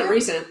It wasn't owned him?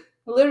 recent.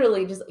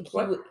 Literally, just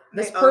like What?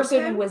 this They owned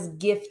person him? was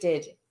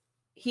gifted.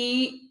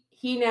 He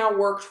now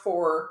worked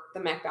for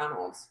the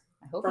MacDonald's.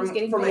 I hope From- he's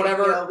getting from paid.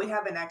 whatever- Yo, we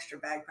have an extra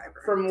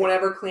bagpiper. from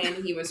whatever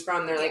clan he was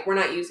from. They're like, we're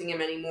not using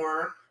him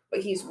anymore,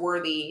 but he's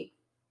worthy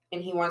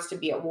and he wants to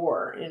be at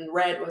war. And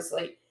Red was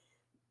like,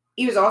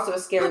 he was also a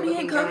scary Put me in,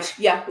 looking guy. coach.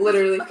 Yeah,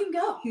 literally. Let's fucking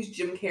go. He was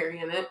Jim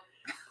carrying it.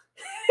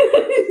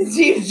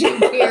 He's Jim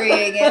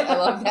carrying it. I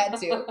love that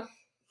too.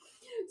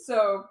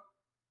 So,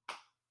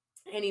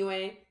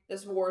 anyway,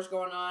 this war's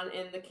going on,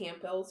 and the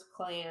Campbell's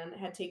clan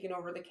had taken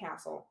over the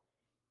castle.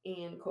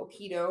 And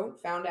Coquito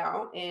found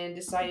out and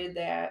decided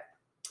that,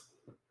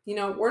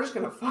 we're just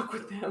going to fuck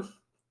with them.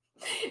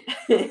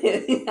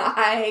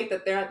 I hate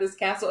that they're at this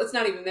castle. It's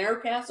not even their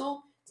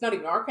castle. It's not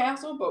even our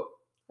castle, but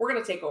we're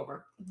going to take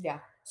over. Yeah.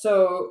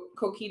 So,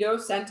 Coquito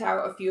sent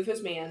out a few of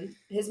his men,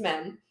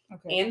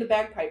 Okay. and the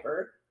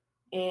bagpiper,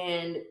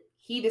 and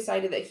he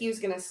decided that he was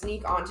going to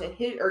sneak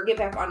get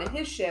back onto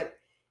his ship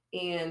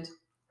and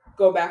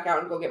go back out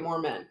and go get more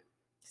men.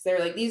 So they're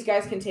like, these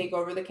guys can take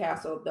over the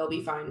castle. They'll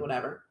be fine,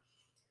 whatever.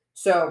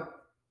 So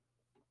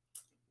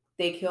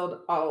they killed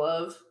all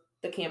of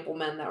the Campbell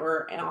men that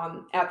were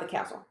at the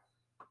castle.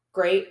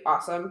 Great,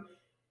 awesome.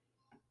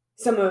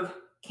 Some of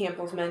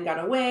Campbell's men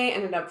got away,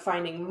 ended up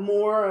finding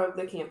more of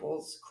the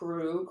Campbell's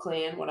crew,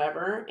 clan,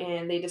 whatever,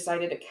 and they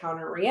decided to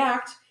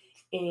counter-react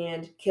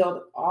and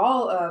killed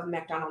all of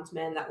MacDonald's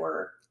men that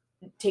were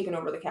taking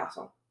over the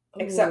castle,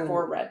 except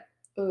for Red.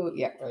 Oh,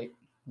 yeah, right.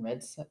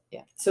 Red's,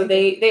 yeah. So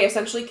they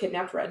essentially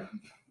kidnapped Red.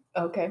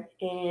 Okay.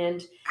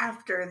 And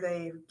After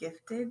they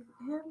gifted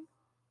him?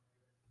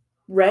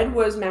 Red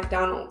was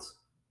MacDonald's.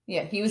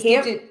 Yeah, he was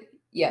Camp- gifted.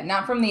 Yeah,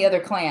 not from the other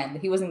clan.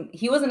 He wasn't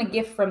a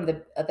gift from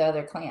the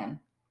other clan.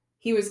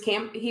 He was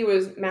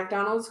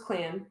MacDonald's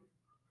clan.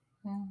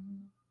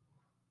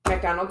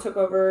 MacDonald took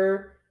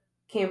over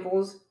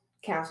Campbell's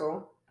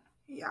castle.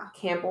 Yeah.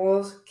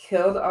 Campbell's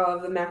killed all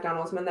of the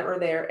MacDonald's men that were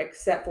there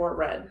except for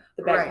Red,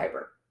 the Right.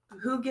 bagpiper.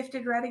 Who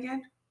gifted Red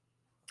again?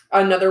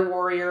 Another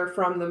warrior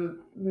from the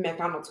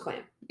MacDonald's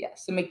clan. Yeah,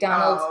 so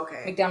McDonald's Oh,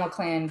 okay. McDonald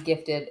clan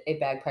gifted a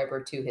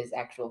bagpiper to his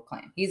actual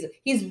clan. He's in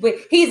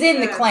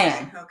the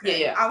clan.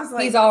 Okay. Yeah. I was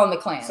like, He's all in the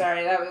clan.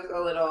 Sorry, that was a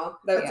little.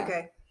 that's Yeah.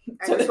 okay.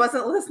 I So just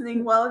wasn't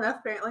listening well enough,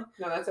 apparently.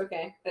 No, that's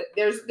okay.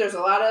 There's a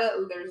lot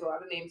of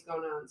names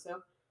going on.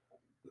 So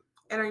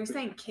And are you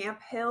saying Camp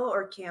Hill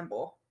or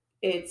Campbell?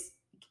 it's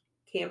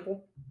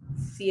Campbell,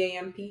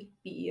 CAMPBEL,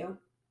 Campbell.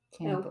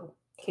 Campbell.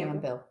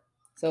 Campbell.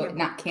 So Campbell.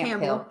 not Camp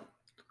Campbell. Hill.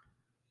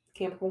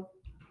 Campbell.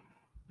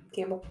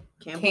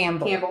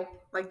 Campbell.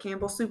 Like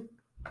Campbell soup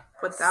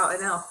without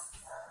an L.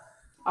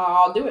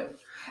 I'll do it.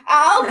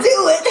 I'll do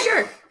it.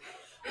 Sure.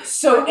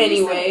 So What did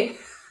you anyway,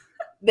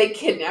 they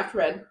kidnapped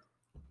Red,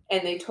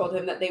 and they told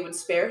him that they would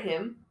spare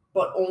him,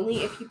 but only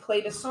if he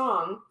played a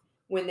song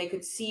when they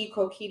could see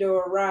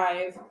Coquito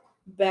arrive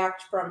back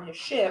from his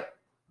ship.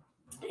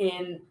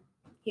 And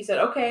he said,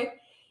 okay.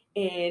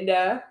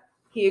 And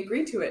he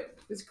agreed to it.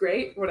 It was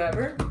great,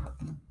 whatever.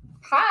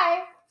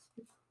 Hi.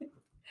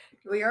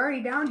 We're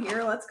already down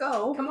here. Let's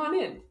go. Come on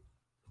in.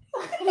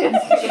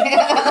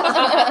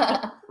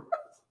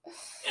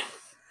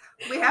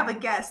 We have a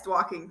guest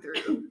walking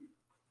through.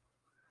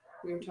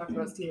 We were talking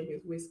about stealing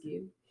his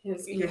whiskey.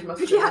 His ears Yeah.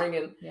 must have been Yeah.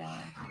 ringing.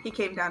 Yeah. He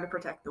came down to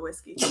protect the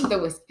whiskey. The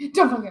whiskey.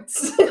 Don't forget.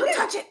 Don't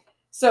touch it.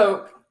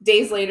 So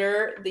days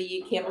later,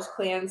 the Campbell's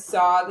clan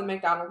saw the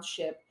McDonald's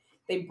ship.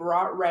 They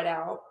brought Red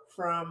out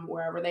from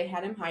wherever they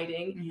had him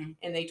hiding, Mhm.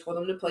 and they told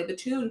him to play the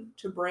tune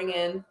to bring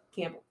in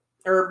Campbell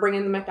or bring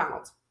in the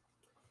McDonald's.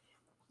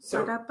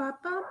 So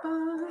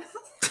Ba-da-ba-ba-ba.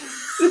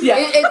 yeah,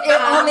 It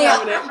I'm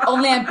loving it.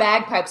 only on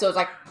bagpipe, so it's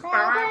like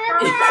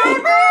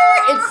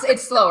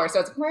it's slower,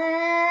 so it's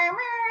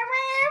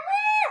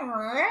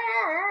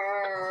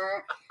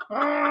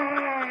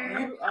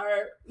You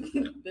are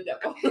the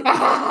devil. I'm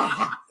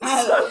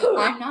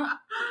not.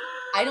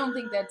 I don't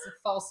think that's a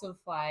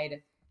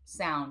falsified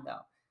sound,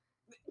 though.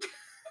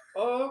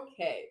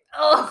 Okay,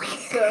 Oh,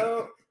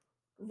 so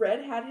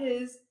Red had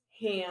his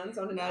hands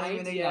on an not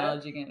even idea,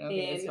 acknowledging it.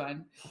 Okay, it's and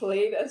fine.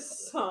 played a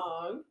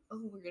song. Oh,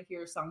 we're gonna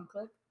hear a song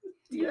clip.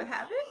 Do you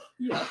have it?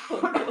 Yeah.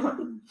 I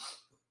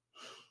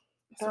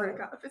swear to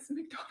God, if it's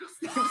McDonald's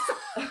theme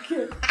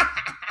Okay.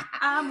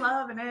 I'm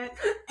loving it.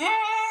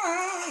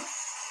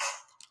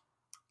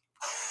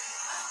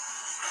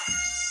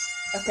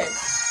 Okay,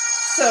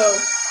 so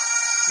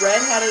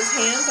Red had his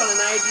hands on an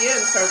idea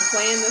and started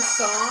playing this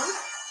song.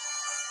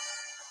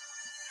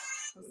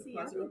 See,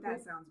 I think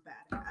that sounds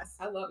badass.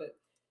 I love it.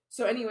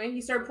 So anyway, he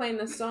started playing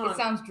this song, It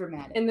sounds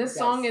dramatic. and this It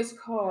song does. is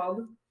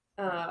called.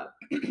 I'm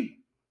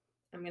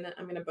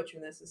gonna butcher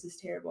this. This is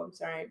terrible. I'm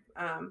sorry.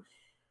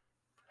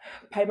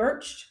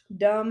 Pibirched,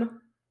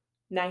 dumb,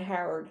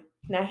 Nihard,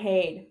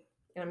 Nihade,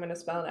 and I'm gonna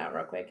spell it out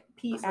real quick.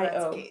 So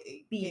that's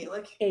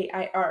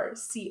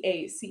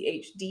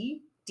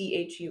PIOBAIRCACHD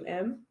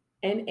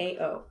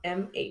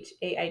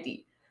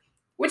DHUMNAOMHAID,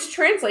 which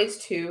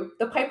translates to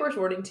the piper's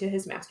warning to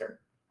his master.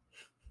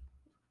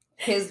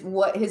 His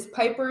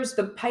pipers.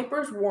 The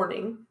piper's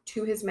warning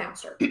to his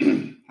master.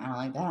 I don't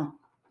like that.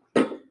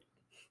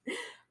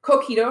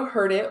 Coquito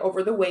heard it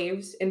over the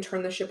waves and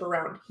turned the ship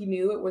around. He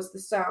knew it was the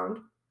sound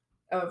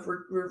of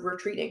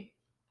retreating.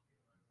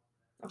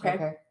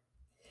 Okay.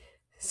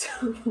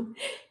 So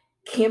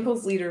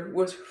Campbell's leader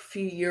was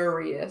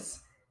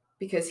furious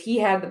because he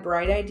had the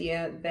bright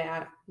idea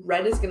that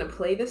Red is going to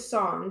play this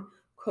song.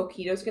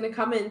 Coquito's going to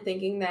come in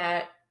thinking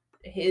that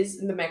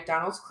the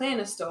McDonald's clan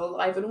is still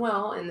alive and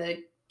well and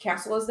the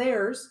castle is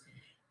theirs.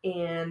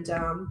 And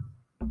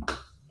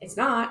it's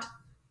not,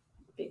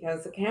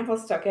 because the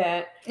Campbells took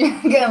it.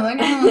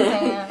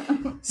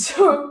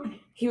 So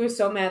he was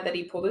so mad that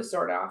he pulled his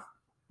sword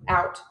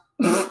out.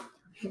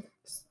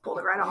 Pulled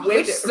it right off.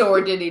 Which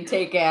sword did he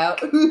take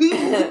out?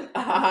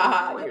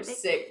 You're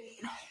sick.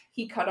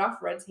 He cut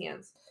off Red's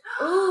hands.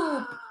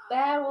 Ooh,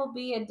 that will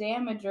be a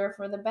damager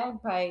for the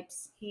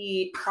bagpipes.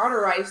 He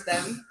cauterized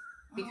them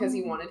because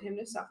he wanted him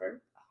to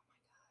suffer.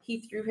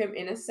 He threw him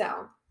in a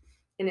cell.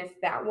 And if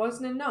that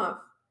wasn't enough,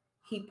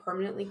 he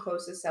permanently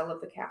closed the cell of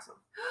the castle.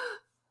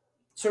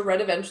 So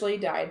Red eventually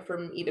died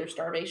from either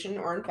starvation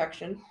or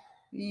infection.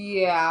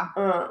 Yeah.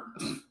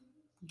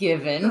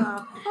 Given.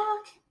 Fuck.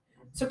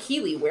 So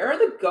Keely, where are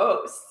the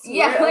ghosts?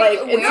 Yeah,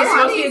 it's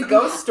supposed to be a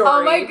ghost story.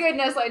 Oh my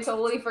goodness, I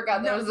totally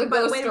forgot there was a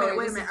ghost story.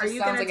 Wait a minute. This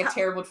just sounds like a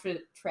terrible,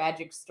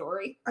 tragic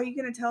story. Are you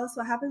going to tell us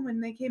what happened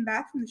when they came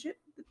back from the ship?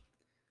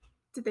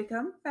 Did they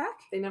come back?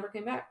 They never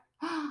came back.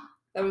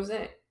 That was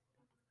it.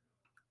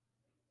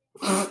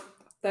 That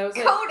was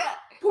it. Coda!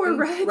 Poor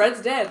Red.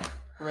 Red's dead.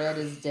 Red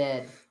is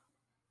dead.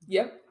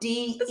 Yep.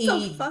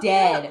 D-E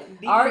dead.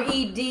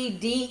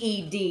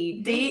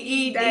 R-E-D-D-E-D.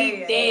 D-E-D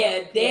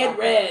dead. Dead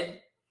Red.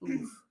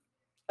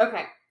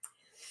 Okay.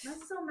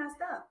 That's so messed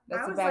up.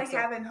 That's I was a like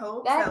backstory. having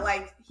hope that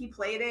like he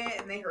played it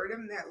and they heard him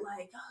and they're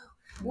like, oh,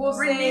 We'll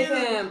save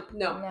renewed. him.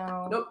 No.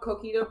 No. Nope.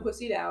 Coquito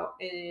pussied out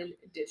and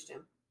ditched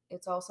him.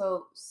 It's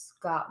also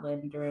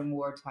Scotland during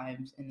war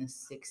times in the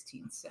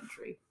 16th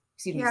century.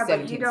 Excuse me, Yeah, 17th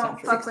but you don't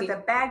century. fuck with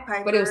a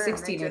bagpiper. But it was and they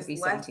 16, it would just be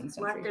left- 17th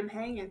century. Left him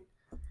hanging.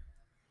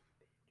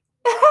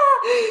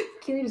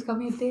 Keely just called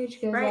me a bitch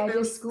because Right, I but it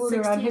was just schooled her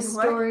on 16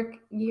 what? historic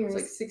years.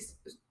 It's like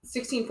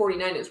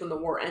 1649 is when the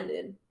war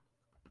ended.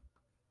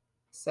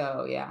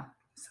 So, yeah.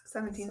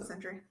 17th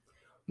century.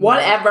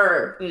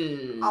 Whatever.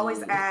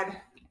 Always add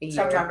a year.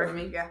 Stop talking to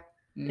me. Yeah.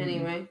 Mhm.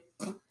 Anyway.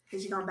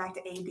 Because you're going back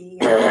to AD.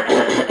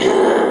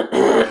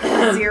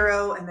 And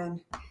 0 and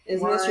then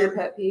Isn't this your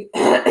pet peeve?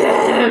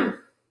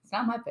 It's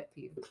not my pet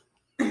peeve.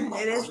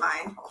 it is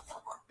mine.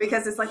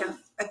 Because it's like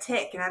a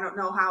tick and I don't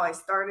know how I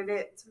started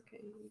it. It's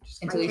okay.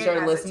 Just Until My you kid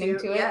started has listening too.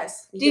 to it?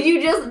 Yes.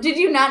 Did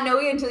you not know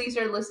it until you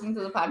started listening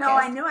to the podcast? No,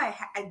 I knew I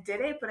did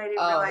it, but I didn't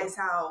Oh. realize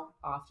how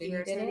Often you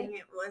did irritating it?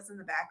 it was in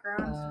the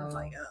background. So I was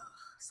like, ugh,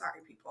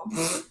 sorry, people.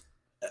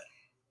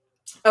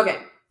 Okay.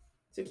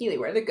 So Keely,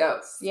 where are the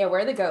ghosts? Yeah,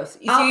 where are the ghosts?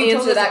 You I'll told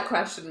answer us that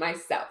question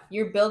myself.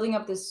 You're building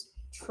up this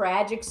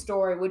tragic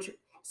story, which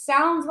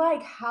sounds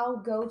like how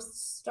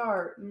ghosts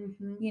start.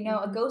 Mm-hmm. You know,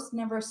 a ghost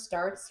never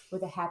starts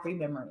with a happy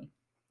memory.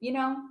 You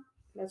know?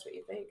 That's what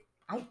you think.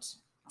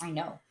 I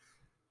know.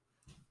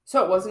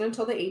 So it wasn't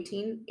until the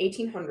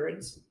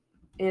 1800s,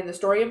 and the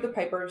story of the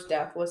Piper's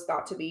death was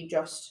thought to be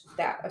just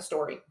that, a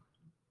story.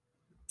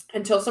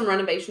 Until some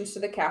renovations to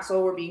the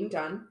castle were being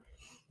done,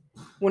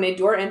 when a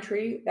door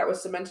entry that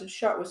was cemented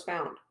shut was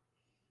found,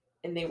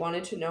 and they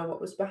wanted to know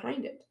what was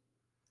behind it.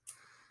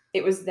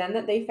 It was then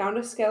that they found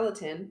a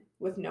skeleton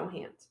with no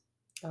hands.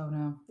 Oh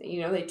no.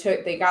 You know,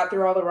 they got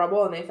through all the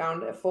rubble and they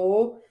found a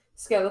full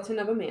skeleton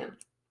of a man.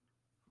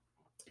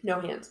 No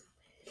hands.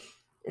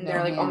 And No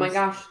they're like, oh my hands.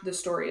 gosh, the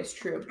story is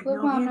true.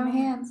 Look, Mom, no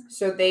hands.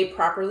 So they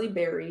properly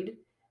buried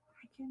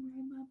I can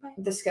ride my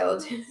bike. the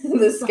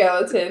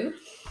skeleton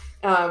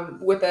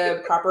with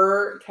a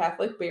proper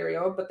Catholic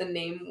burial, but the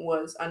name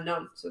was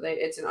unknown. So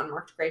it's an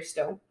unmarked grave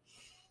still.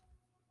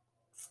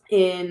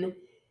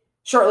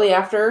 Shortly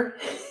after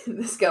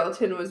the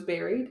skeleton was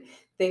buried,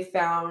 they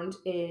found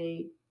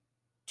 2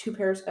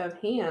 pairs of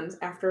hands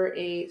after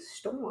a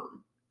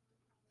storm.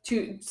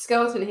 2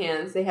 skeleton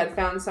hands they had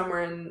found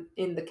somewhere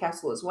in the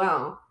castle as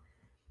well.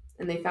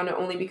 And they found it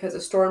only because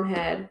a storm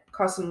had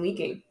caused some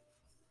leaking.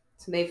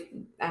 So they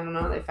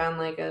found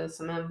like a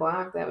cement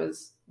block that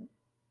was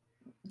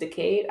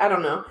decayed. I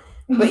don't know.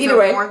 But either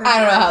way, more than I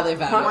don't know one- how they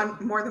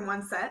found it. more than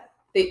one set.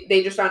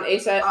 they just found a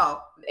set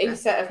Oh,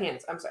 of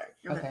hands. I'm sorry.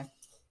 Okay.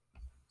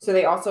 So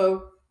they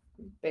also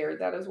buried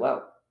that as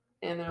well.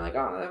 And they're like,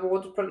 oh,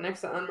 we'll just put it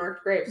next to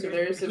unmarked grave.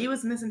 So he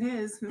was missing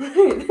his. they're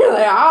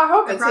like, I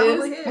hope it's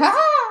Probably his. his.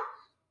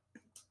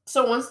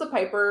 So once the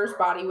Piper's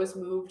body was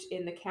moved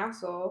in the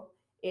castle,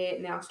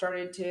 it now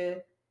started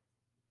to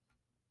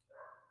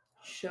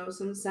show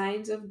some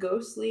signs of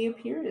ghostly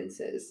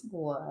appearances.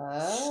 What?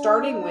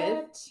 Starting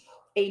with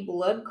a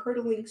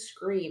blood-curdling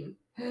scream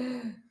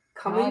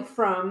coming What?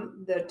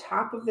 from the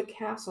top of the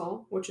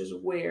castle, which is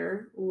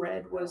where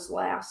Red was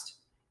last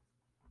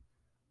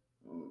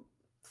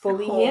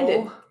fully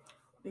handed.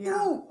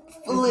 Yeah.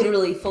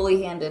 Literally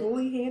fully handed.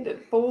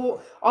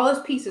 All his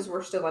pieces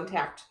were still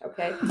intact,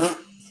 okay?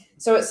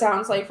 So it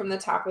sounds like from the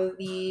top of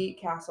the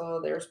castle,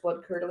 there's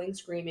blood-curdling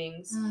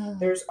screamings.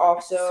 There's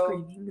also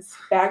Screamings.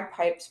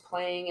 bagpipes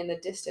playing in the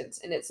distance,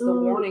 and it's the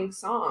warning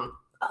song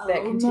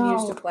that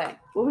continues to play.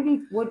 What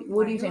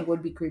do you think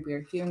would be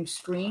creepier? Hearing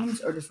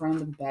screams or just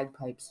random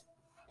bagpipes?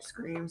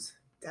 Screams,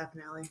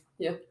 definitely.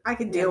 Yeah. I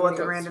could deal with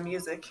the random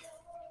music.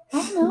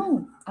 I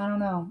don't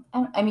know.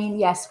 I mean,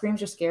 yeah,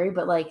 screams are scary,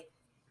 but like,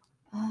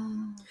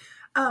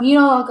 you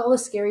know, like all the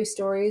scary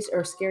stories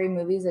or scary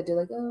movies that do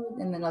like, oh,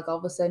 and then like all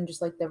of a sudden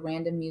just like the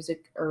random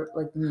music or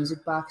like the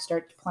music box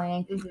starts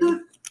playing. Mm-hmm.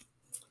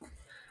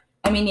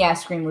 I mean, yeah,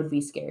 scream would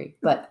be scary,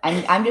 but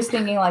I'm just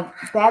thinking like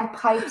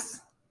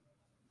bagpipes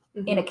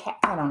in a cat.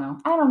 I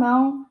don't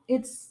know.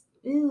 It's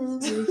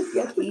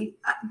yucky.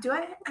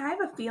 I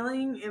have a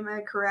feeling, am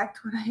I correct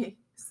when I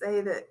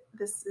say that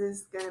this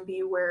is going to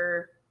be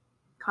where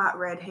Caught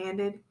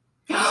Red-Handed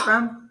comes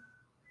from?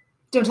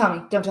 Don't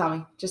tell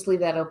me. Just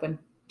leave that open.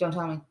 Don't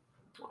tell me.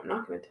 I'm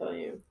not going to tell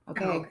you.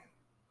 Okay. Oh, okay.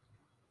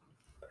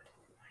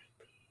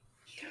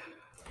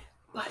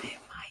 But it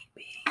might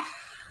be.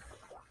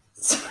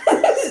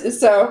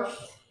 So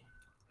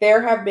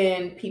there have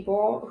been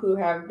people who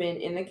have been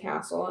in the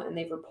castle and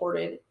they've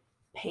reported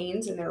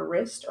pains in their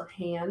wrist or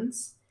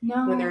hands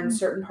when they're in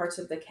certain parts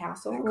of the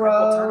castle.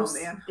 Gross.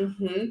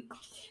 Mm-hmm.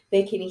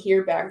 They can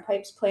hear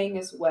bagpipes playing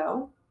as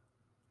well.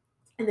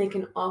 And they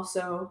can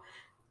also,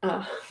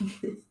 there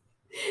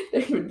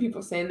have been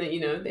people saying that, you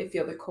know, they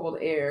feel the cold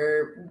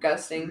air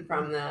gusting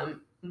from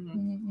them.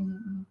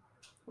 Mm-hmm.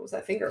 What was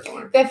that finger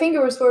for? That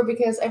finger was for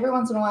because every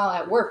once in a while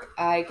at work,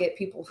 I get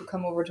people who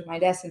come over to my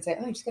desk and say,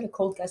 oh, I just got a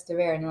cold gust of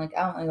air. And they're like,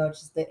 oh, I go, it's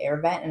just the air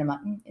vent. And I'm like,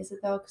 is it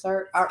though? Because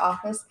our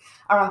office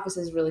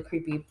is really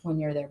creepy when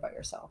you're there by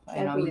yourself.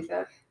 I know believe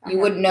that. You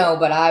wouldn't know,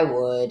 but I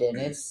would. And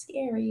it's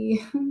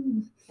scary.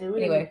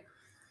 Anyway.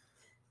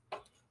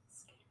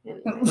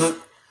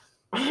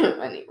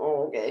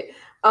 Okay.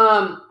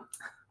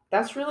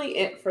 That's really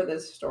it for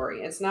this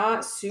story. It's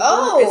not super.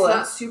 It's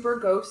not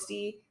super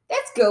ghosty.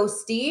 That's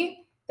ghosty.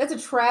 That's a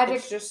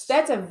tragic.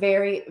 That's a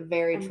very,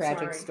 very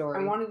tragic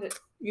story. I wanted to.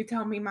 You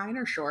tell me mine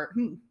are short.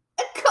 A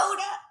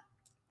coda.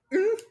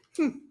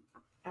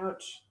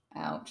 Ouch.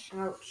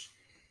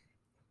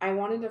 I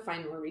wanted to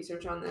find more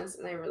research on this,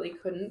 and I really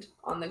couldn't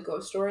on the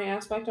ghost story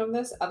aspect of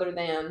this, other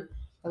than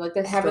I like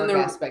the having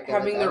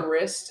the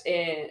wrist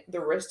and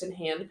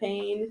hand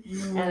pain,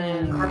 and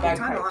then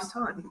bagpipes.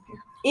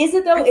 Is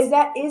it though? Is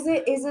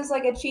this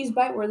like a cheese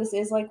bite where this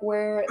is like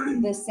where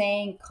the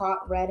saying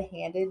 "caught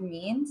red-handed"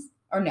 means,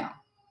 or no?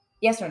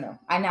 Yes or no?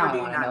 I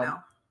want to know.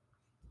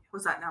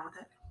 Was that not with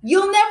it?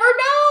 You'll never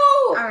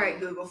know. All right,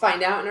 Google.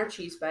 Find out in our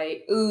cheese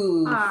bite.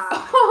 Ooh.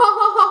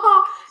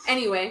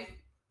 Anyway,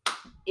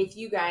 if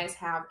you guys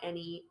have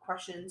any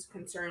questions,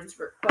 concerns,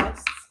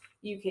 requests,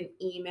 you can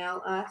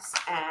email us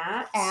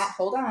at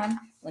hold on.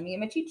 Let me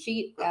get my cheat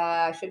sheet.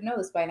 I should know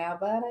this by now,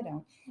 but I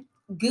don't.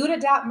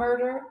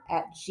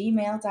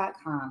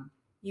 gouda.murder@gmail.com.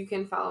 You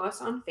can follow us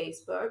on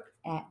Facebook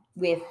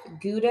with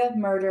Gouda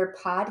Murder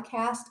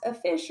Podcast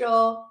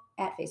Official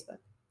at Facebook.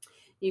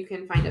 You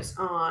can find us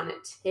on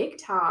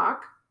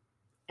TikTok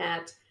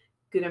at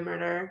Gouda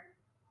Murder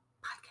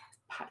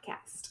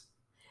Podcast.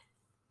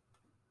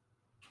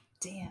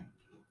 Damn.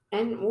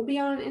 And we'll be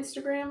on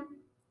Instagram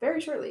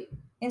very shortly.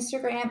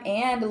 Instagram,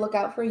 and look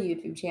out for a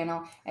YouTube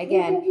channel.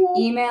 Again,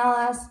 email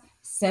us,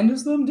 send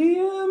us some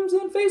DMs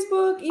on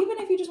Facebook, even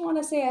if you just want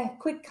to say a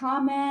quick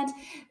comment.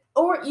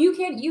 Or you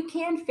can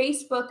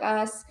Facebook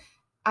us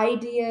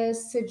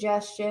ideas,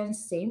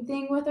 suggestions, same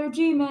thing with our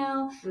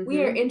Gmail. Mm-hmm.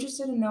 We are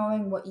interested in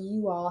knowing what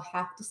you all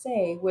have to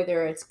say,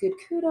 whether it's good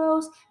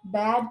kudos,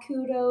 bad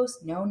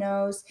kudos,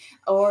 no-nos,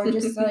 or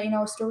just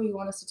a story you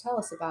want us to tell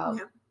us about.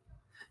 Yeah.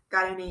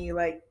 Got any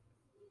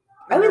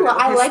I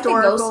like the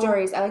ghost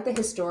stories. I like the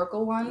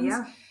historical ones.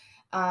 Yeah.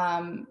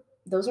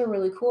 Those are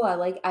really cool. I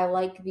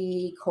like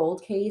the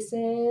cold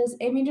cases.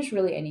 I mean, just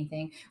really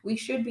anything. We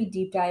should be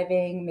deep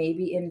diving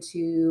maybe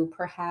into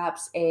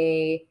perhaps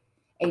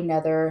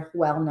another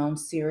well-known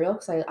serial,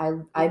 because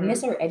I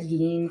miss our Ed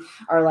Gein,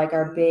 or like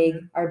our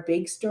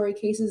big story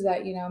cases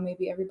that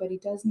maybe everybody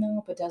does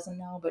know but doesn't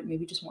know, but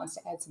maybe just wants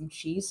to add some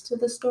cheese to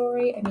the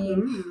story. I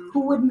mean,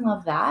 who wouldn't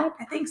love that?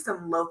 I think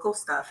some local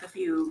stuff. If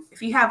you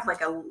have like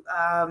a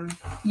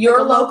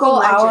your like a local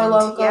legend, our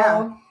local.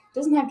 Yeah. It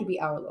doesn't have to be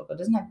our local. It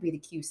doesn't have to be the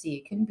QC.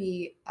 It can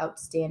be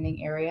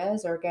outstanding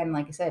areas, or again,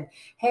 like I said,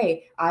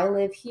 hey, I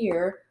live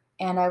here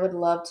and I would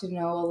love to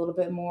know a little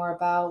bit more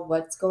about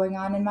what's going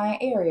on in my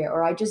area,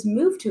 or I just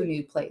moved to a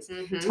new place.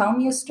 Mm-hmm. Tell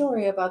me a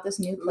story about this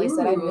new place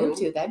that I moved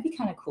to. That'd be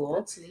kind of cool.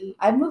 That's neat.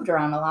 I've moved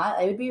around a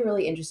lot. It would be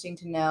really interesting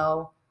to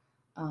know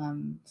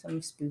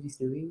some spooky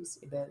stories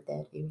about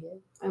that area.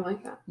 I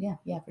like that. Yeah,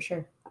 for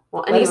sure.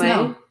 Well,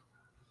 anyway,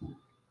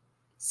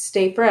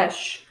 stay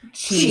fresh.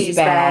 Cheese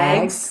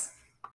bags.